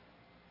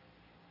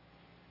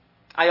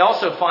 I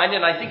also find,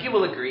 and I think you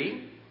will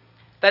agree,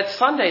 that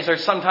Sundays are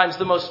sometimes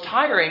the most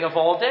tiring of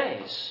all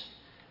days.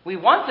 We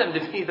want them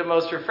to be the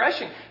most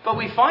refreshing, but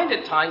we find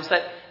at times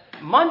that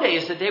Monday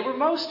is the day we're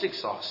most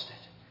exhausted.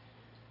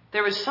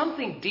 There is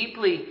something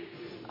deeply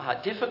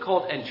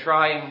difficult and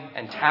trying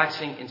and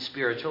taxing in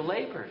spiritual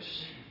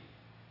labors.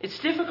 It's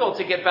difficult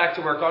to get back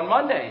to work on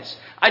Mondays.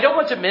 I don't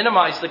want to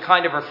minimize the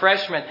kind of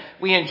refreshment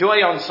we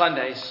enjoy on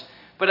Sundays,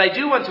 but I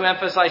do want to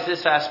emphasize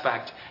this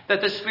aspect,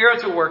 that the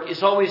spiritual work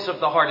is always the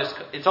hardest.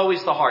 It's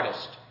always the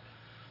hardest.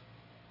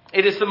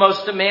 It is the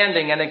most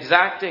demanding and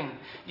exacting.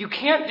 You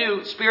can't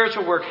do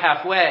spiritual work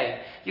halfway.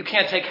 You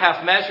can't take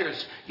half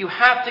measures. You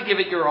have to give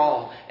it your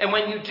all. And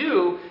when you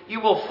do,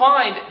 you will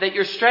find that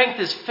your strength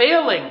is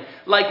failing,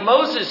 like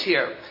Moses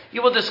here.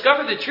 You will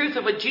discover the truth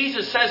of what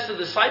Jesus says to the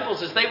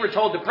disciples as they were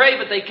told to pray,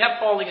 but they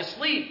kept falling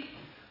asleep.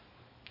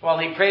 While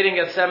he prayed in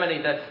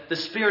Gethsemane that the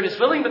spirit is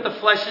willing, but the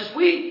flesh is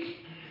weak.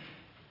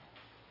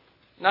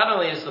 Not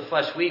only is the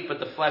flesh weak, but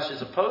the flesh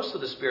is opposed to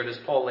the spirit, as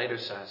Paul later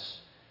says.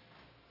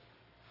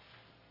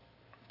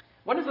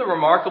 One of the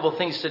remarkable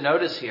things to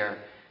notice here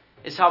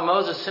is how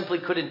Moses simply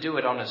couldn't do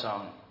it on his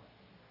own.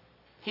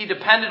 He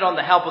depended on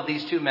the help of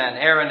these two men,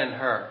 Aaron and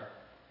Hur.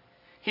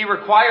 He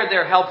required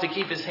their help to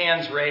keep his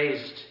hands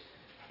raised.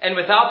 And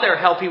without their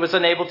help, he was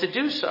unable to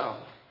do so.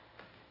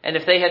 And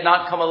if they had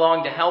not come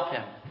along to help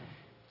him,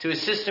 to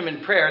assist him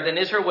in prayer, then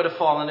Israel would have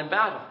fallen in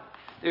battle.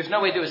 There's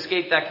no way to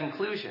escape that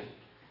conclusion.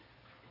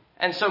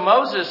 And so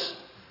Moses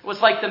was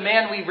like the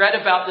man we read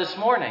about this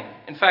morning.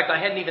 In fact, I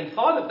hadn't even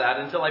thought of that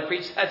until I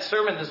preached that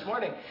sermon this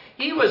morning.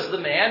 He was the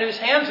man whose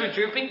hands were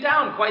drooping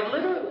down, quite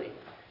literally.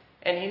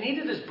 And he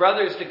needed his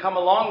brothers to come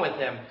along with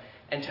him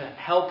and to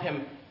help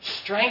him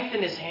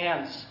strengthen his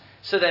hands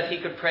so that he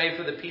could pray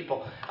for the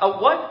people.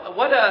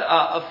 What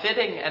a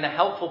fitting and a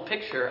helpful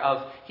picture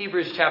of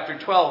Hebrews chapter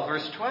 12,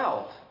 verse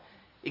 12.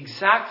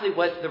 Exactly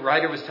what the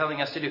writer was telling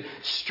us to do.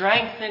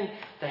 Strengthen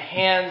the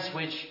hands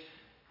which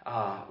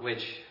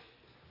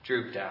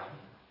droop down.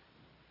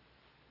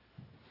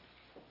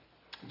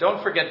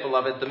 Don't forget,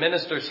 beloved, the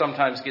minister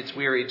sometimes gets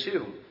weary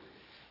too.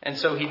 And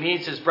so he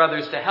needs his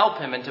brothers to help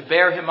him and to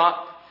bear him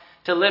up,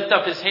 to lift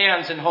up his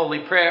hands in holy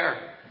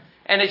prayer.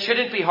 And it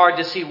shouldn't be hard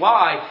to see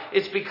why.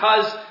 It's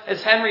because,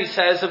 as Henry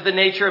says, of the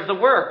nature of the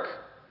work.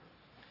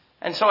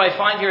 And so I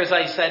find here, as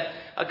I said,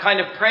 a kind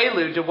of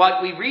prelude to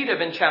what we read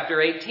of in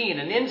chapter 18,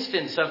 an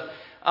instance of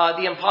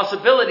the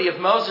impossibility of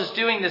Moses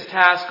doing this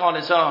task on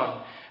his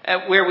own,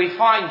 where we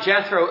find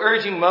Jethro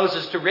urging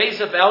Moses to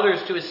raise up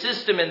elders to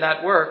assist him in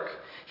that work.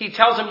 He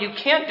tells him, you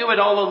can't do it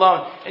all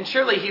alone. And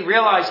surely he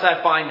realized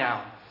that by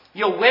now.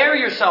 You'll wear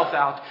yourself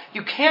out.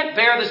 You can't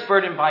bear this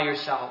burden by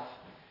yourself.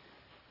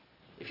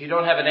 If you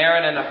don't have an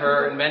Aaron and a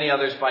Hur and many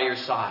others by your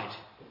side,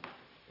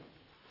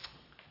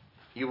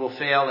 you will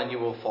fail and you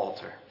will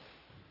falter.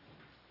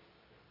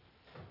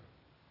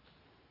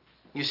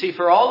 You see,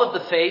 for all of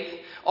the faith,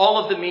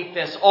 all of the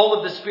meekness, all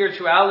of the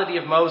spirituality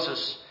of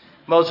Moses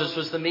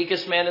was the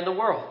meekest man in the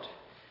world.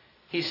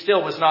 He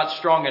still was not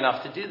strong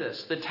enough to do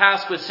this. The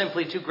task was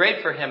simply too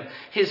great for him.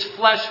 His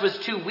flesh was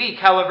too weak,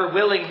 however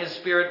willing his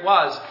spirit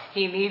was.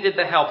 He needed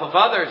the help of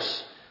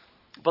others.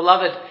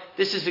 Beloved,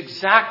 this is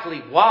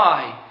exactly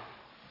why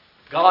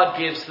God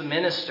gives the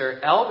minister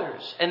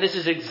elders. And this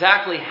is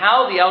exactly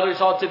how the elders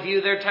ought to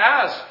view their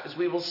task, as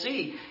we will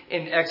see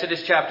in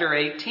Exodus chapter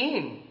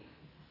 18.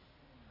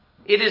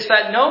 It is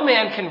that no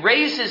man can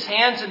raise his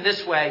hands in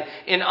this way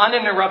in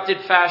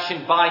uninterrupted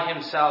fashion by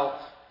himself.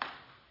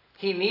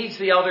 He needs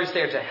the elders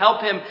there to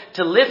help him,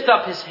 to lift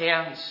up his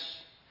hands,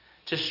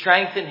 to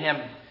strengthen him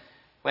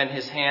when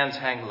his hands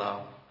hang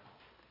low.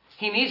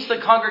 He needs the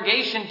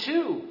congregation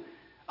too.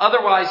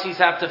 Otherwise, he's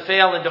apt to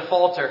fail and to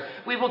falter.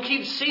 We will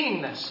keep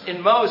seeing this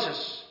in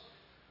Moses.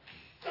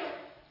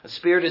 The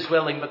spirit is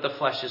willing, but the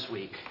flesh is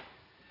weak.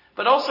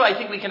 But also, I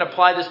think we can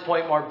apply this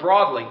point more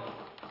broadly.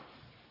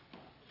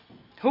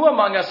 Who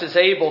among us is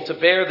able to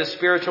bear the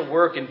spiritual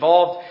work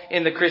involved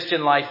in the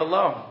Christian life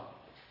alone?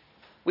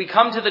 We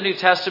come to the New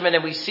Testament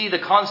and we see the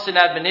constant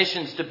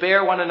admonitions to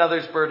bear one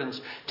another's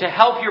burdens, to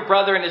help your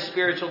brother in his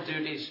spiritual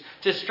duties,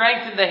 to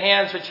strengthen the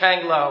hands which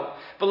hang low.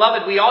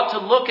 Beloved, we ought to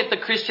look at the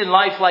Christian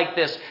life like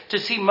this, to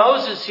see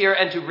Moses here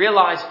and to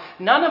realize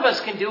none of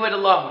us can do it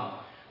alone.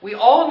 We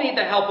all need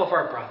the help of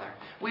our brother.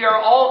 We are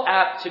all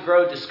apt to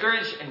grow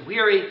discouraged and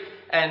weary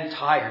and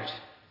tired,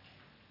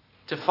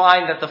 to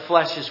find that the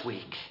flesh is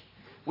weak.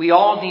 We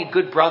all need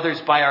good brothers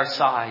by our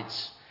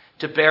sides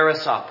to bear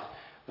us up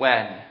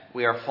when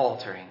we are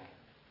faltering.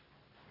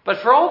 But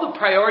for all the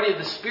priority of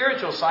the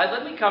spiritual side,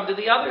 let me come to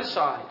the other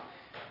side.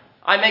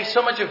 I make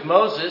so much of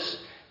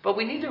Moses, but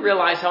we need to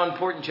realize how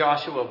important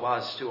Joshua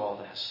was to all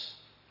this.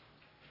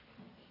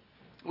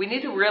 We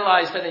need to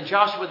realize that in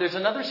Joshua, there's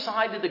another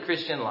side to the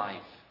Christian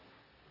life.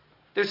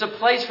 There's a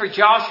place for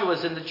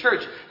Joshuas in the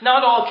church.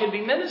 Not all can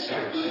be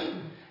ministers.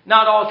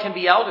 Not all can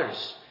be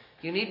elders.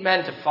 You need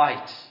men to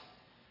fight.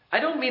 I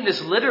don't mean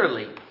this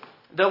literally,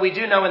 though we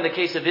do know in the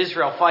case of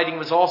Israel, fighting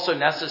was also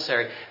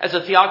necessary. As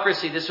a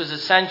theocracy, this was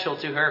essential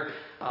to her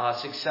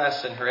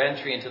success and her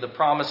entry into the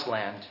promised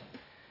land.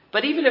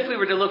 But even if we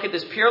were to look at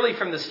this purely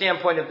from the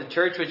standpoint of the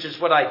church, which is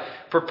what I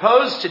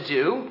propose to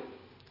do,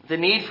 the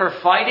need for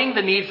fighting,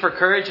 the need for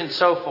courage, and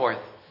so forth,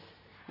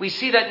 we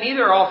see that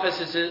neither office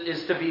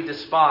is to be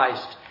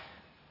despised,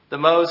 the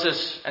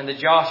Moses and the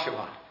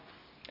Joshua,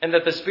 and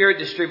that the Spirit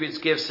distributes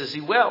gifts as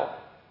he will.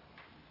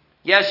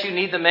 Yes, you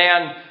need the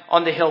man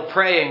on the hill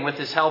praying with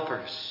his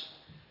helpers.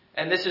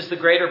 And this is the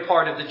greater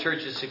part of the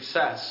church's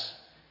success.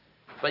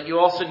 But you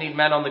also need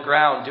men on the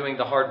ground doing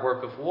the hard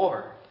work of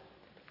war.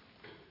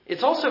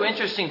 It's also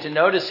interesting to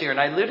notice here, and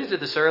I alluded to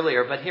this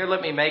earlier, but here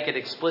let me make it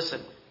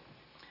explicit,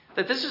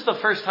 that this is the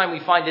first time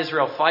we find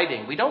Israel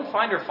fighting. We don't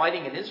find her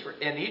fighting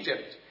in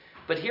Egypt,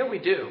 but here we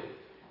do.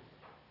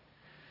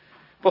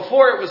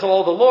 Before it was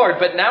all the Lord,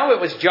 but now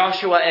it was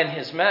Joshua and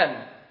his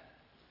men,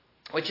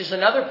 which is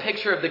another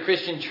picture of the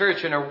Christian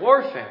church in our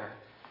warfare.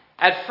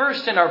 At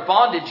first, in our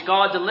bondage,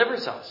 God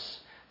delivers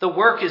us. The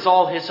work is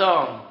all his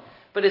own.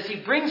 But as he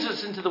brings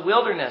us into the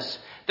wilderness,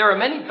 there are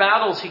many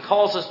battles he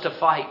calls us to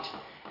fight.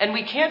 And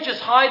we can't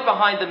just hide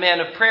behind the man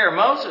of prayer,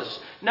 Moses.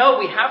 No,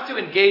 we have to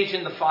engage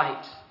in the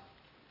fight.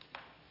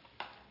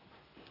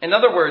 In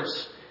other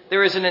words,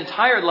 there is an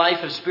entire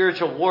life of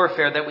spiritual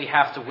warfare that we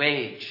have to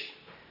wage.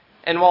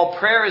 And while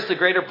prayer is the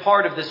greater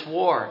part of this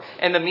war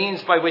and the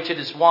means by which it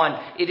is won,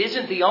 it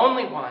isn't the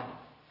only one.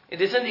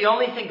 It isn't the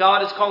only thing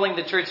God is calling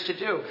the church to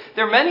do.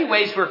 There are many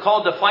ways we're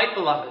called to fight,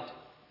 beloved.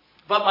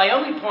 But my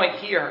only point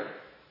here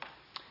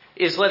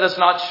is let us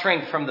not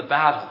shrink from the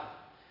battle.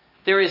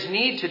 There is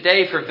need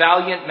today for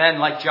valiant men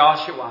like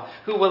Joshua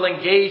who will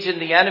engage in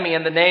the enemy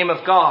in the name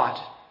of God.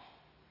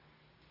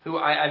 Who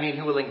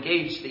will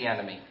engage the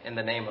enemy in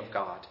the name of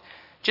God.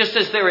 Just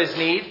as there is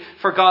need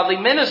for godly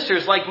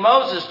ministers like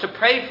Moses to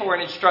pray for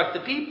and instruct the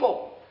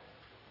people.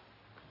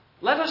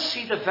 Let us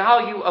see the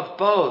value of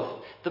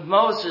both, the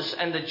Moses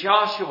and the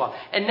Joshua,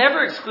 and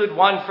never exclude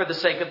one for the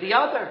sake of the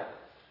other.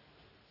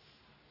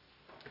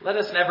 Let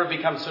us never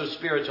become so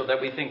spiritual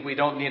that we think we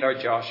don't need our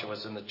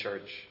Joshuas in the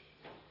church.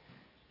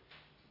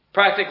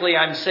 Practically,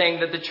 I'm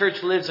saying that the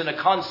church lives in a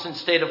constant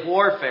state of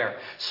warfare,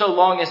 so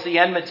long as the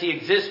enmity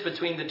exists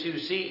between the two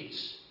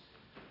seeds.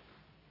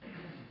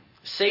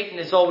 Satan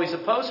is always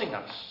opposing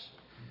us.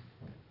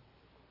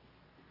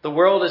 The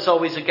world is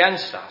always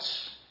against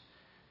us.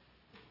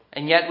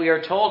 And yet we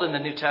are told in the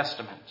New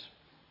Testament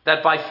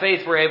that by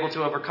faith we're able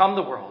to overcome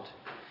the world.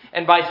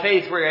 And by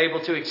faith we're able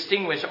to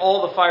extinguish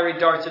all the fiery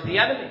darts of the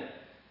enemy.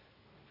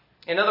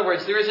 In other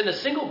words, there isn't a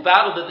single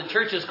battle that the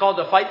church is called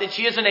to fight that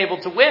she isn't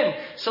able to win,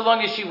 so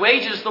long as she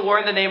wages the war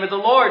in the name of the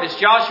Lord, as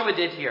Joshua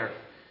did here.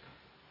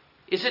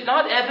 Is it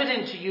not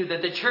evident to you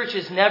that the church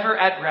is never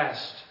at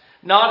rest,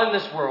 not in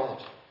this world,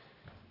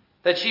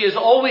 that she is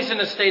always in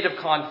a state of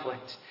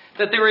conflict,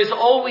 that there is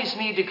always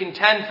need to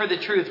contend for the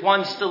truth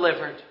once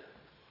delivered?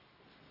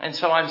 And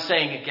so I'm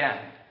saying again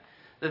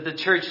that the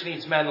church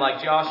needs men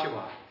like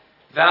Joshua,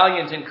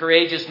 valiant and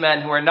courageous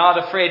men who are not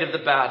afraid of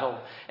the battle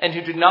and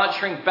who do not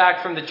shrink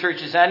back from the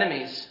church's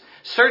enemies.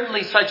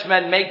 Certainly such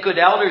men make good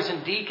elders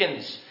and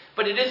deacons,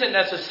 but it isn't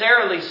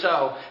necessarily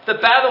so. The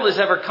battle is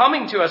ever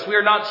coming to us. We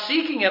are not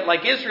seeking it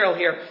like Israel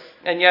here,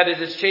 and yet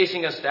it is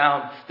chasing us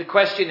down. The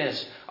question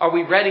is, are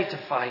we ready to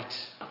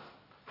fight?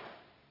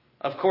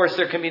 Of course,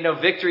 there can be no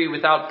victory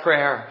without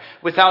prayer,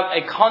 without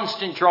a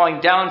constant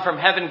drawing down from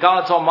heaven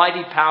God's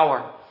almighty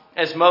power,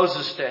 as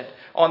Moses did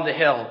on the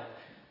hill.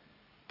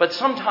 But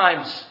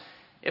sometimes,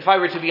 if I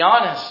were to be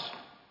honest,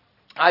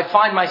 I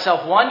find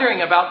myself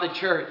wondering about the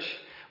church,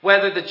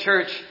 whether the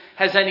church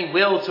has any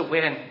will to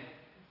win,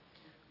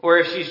 or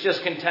if she's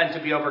just content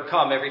to be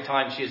overcome every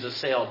time she is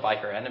assailed by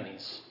her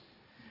enemies.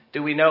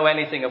 Do we know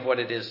anything of what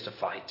it is to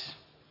fight?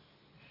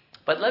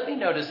 But let me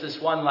notice this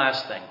one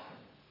last thing.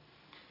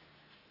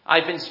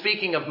 I've been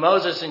speaking of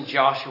Moses and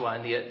Joshua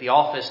and the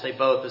office they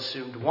both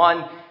assumed.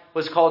 One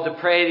was called to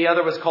pray, the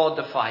other was called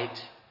to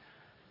fight.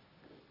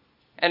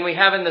 And we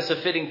have in this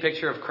a fitting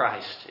picture of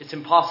Christ. It's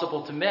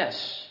impossible to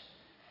miss.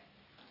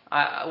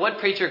 What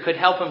preacher could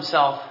help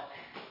himself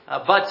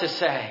but to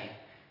say,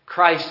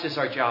 Christ is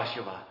our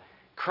Joshua.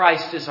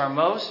 Christ is our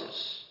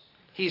Moses.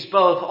 He's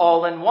both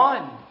all in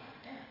one.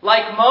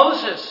 Like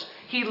Moses,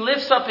 he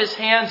lifts up his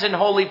hands in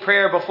holy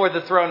prayer before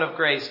the throne of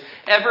grace,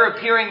 ever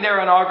appearing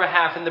there on our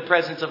behalf in the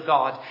presence of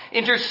God,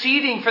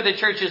 interceding for the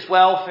church's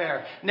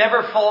welfare,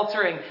 never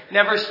faltering,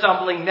 never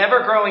stumbling,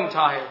 never growing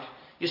tired.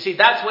 You see,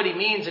 that's what he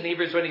means in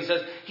Hebrews when he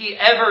says he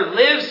ever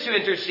lives to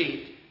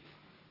intercede.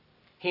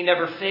 He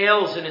never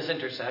fails in his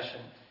intercession.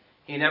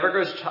 He never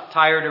grows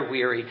tired or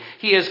weary.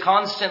 He is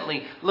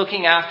constantly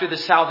looking after the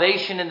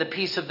salvation and the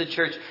peace of the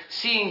church,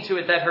 seeing to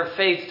it that her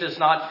faith does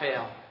not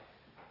fail.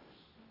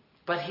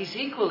 But he's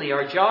equally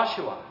our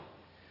Joshua,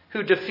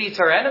 who defeats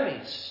our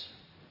enemies.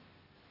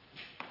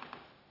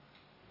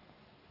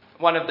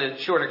 One of the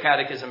shorter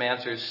catechism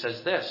answers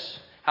says this: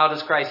 how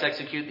does Christ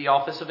execute the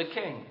office of a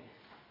king?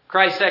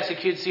 Christ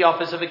executes the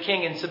office of a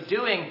king in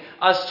subduing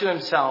us to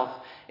himself,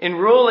 in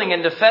ruling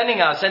and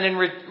defending us, and in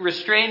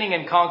restraining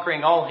and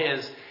conquering all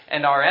his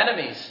and our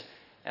enemies.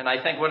 And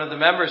I thank one of the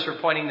members for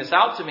pointing this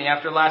out to me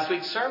after last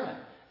week's sermon.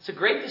 It's a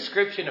great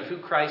description of who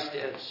Christ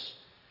is.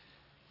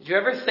 Did you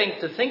ever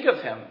think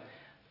of him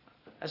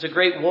as a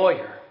great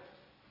warrior,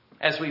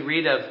 as we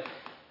read of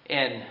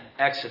in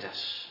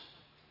Exodus?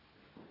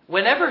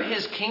 Whenever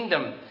his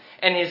kingdom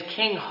and his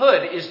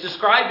kinghood is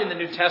described in the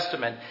New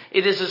Testament,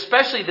 it is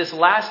especially this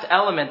last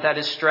element that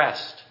is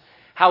stressed: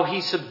 how he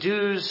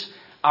subdues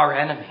our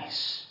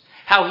enemies,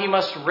 how he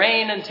must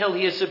reign until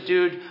he has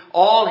subdued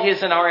all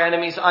his and our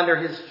enemies under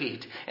his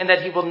feet, and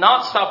that he will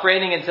not stop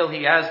reigning until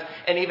he has,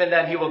 and even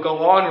then he will go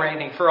on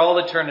reigning for all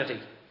eternity.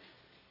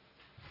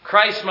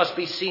 Christ must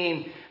be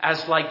seen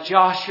as like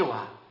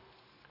Joshua,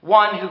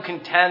 one who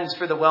contends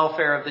for the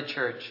welfare of the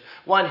church,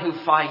 one who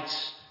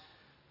fights,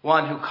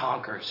 one who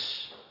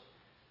conquers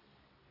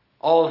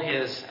all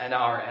his and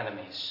our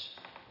enemies.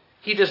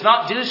 He does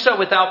not do so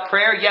without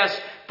prayer, yes,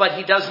 but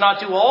he does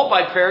not do all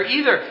by prayer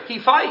either. He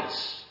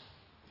fights.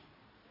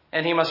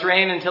 And he must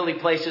reign until he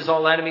places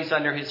all enemies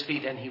under his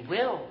feet, and he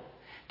will.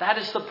 That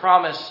is the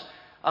promise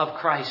of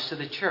Christ to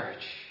the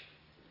church.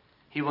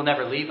 He will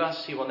never leave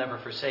us, he will never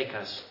forsake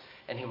us,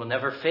 and he will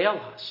never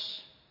fail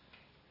us.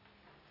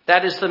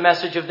 That is the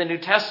message of the New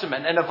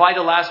Testament and a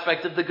vital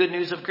aspect of the good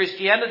news of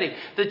Christianity.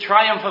 The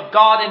triumph of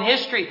God in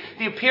history,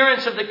 the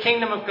appearance of the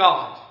kingdom of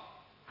God.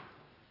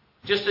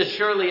 Just as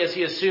surely as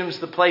he assumes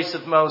the place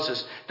of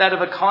Moses, that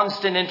of a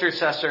constant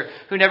intercessor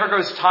who never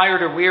grows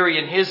tired or weary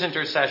in his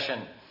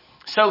intercession,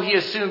 so he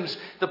assumes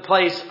the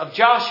place of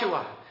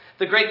Joshua,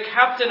 the great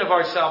captain of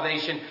our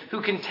salvation, who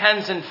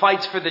contends and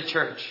fights for the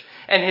church.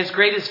 And his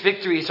greatest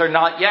victories are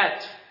not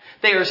yet.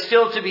 They are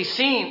still to be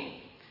seen.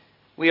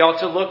 We ought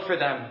to look for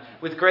them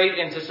with great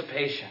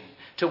anticipation,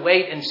 to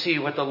wait and see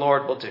what the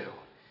Lord will do.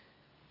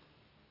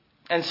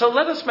 And so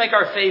let us make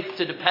our faith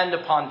to depend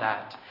upon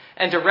that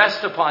and to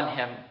rest upon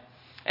him,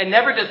 and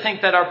never to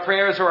think that our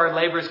prayers or our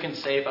labors can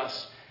save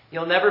us.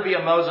 You'll never be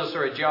a Moses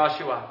or a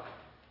Joshua,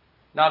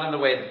 not in the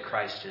way that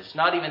Christ is.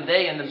 Not even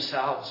they in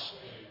themselves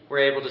were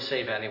able to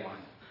save anyone.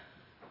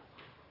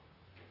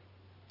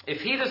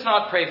 If he does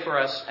not pray for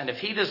us, and if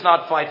he does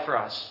not fight for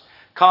us,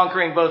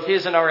 conquering both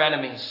his and our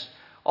enemies,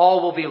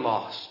 all will be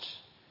lost.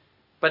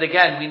 But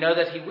again, we know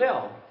that he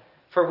will,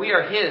 for we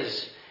are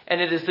his, and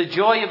it is the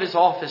joy of his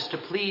office to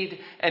plead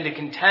and to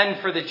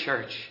contend for the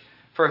church,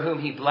 for whom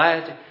he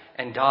bled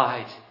and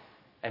died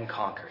and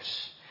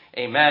conquers.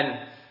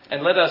 Amen.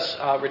 And let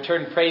us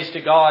return praise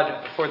to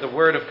God for the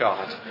word of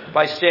God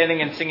by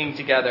standing and singing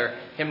together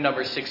hymn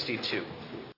number 62.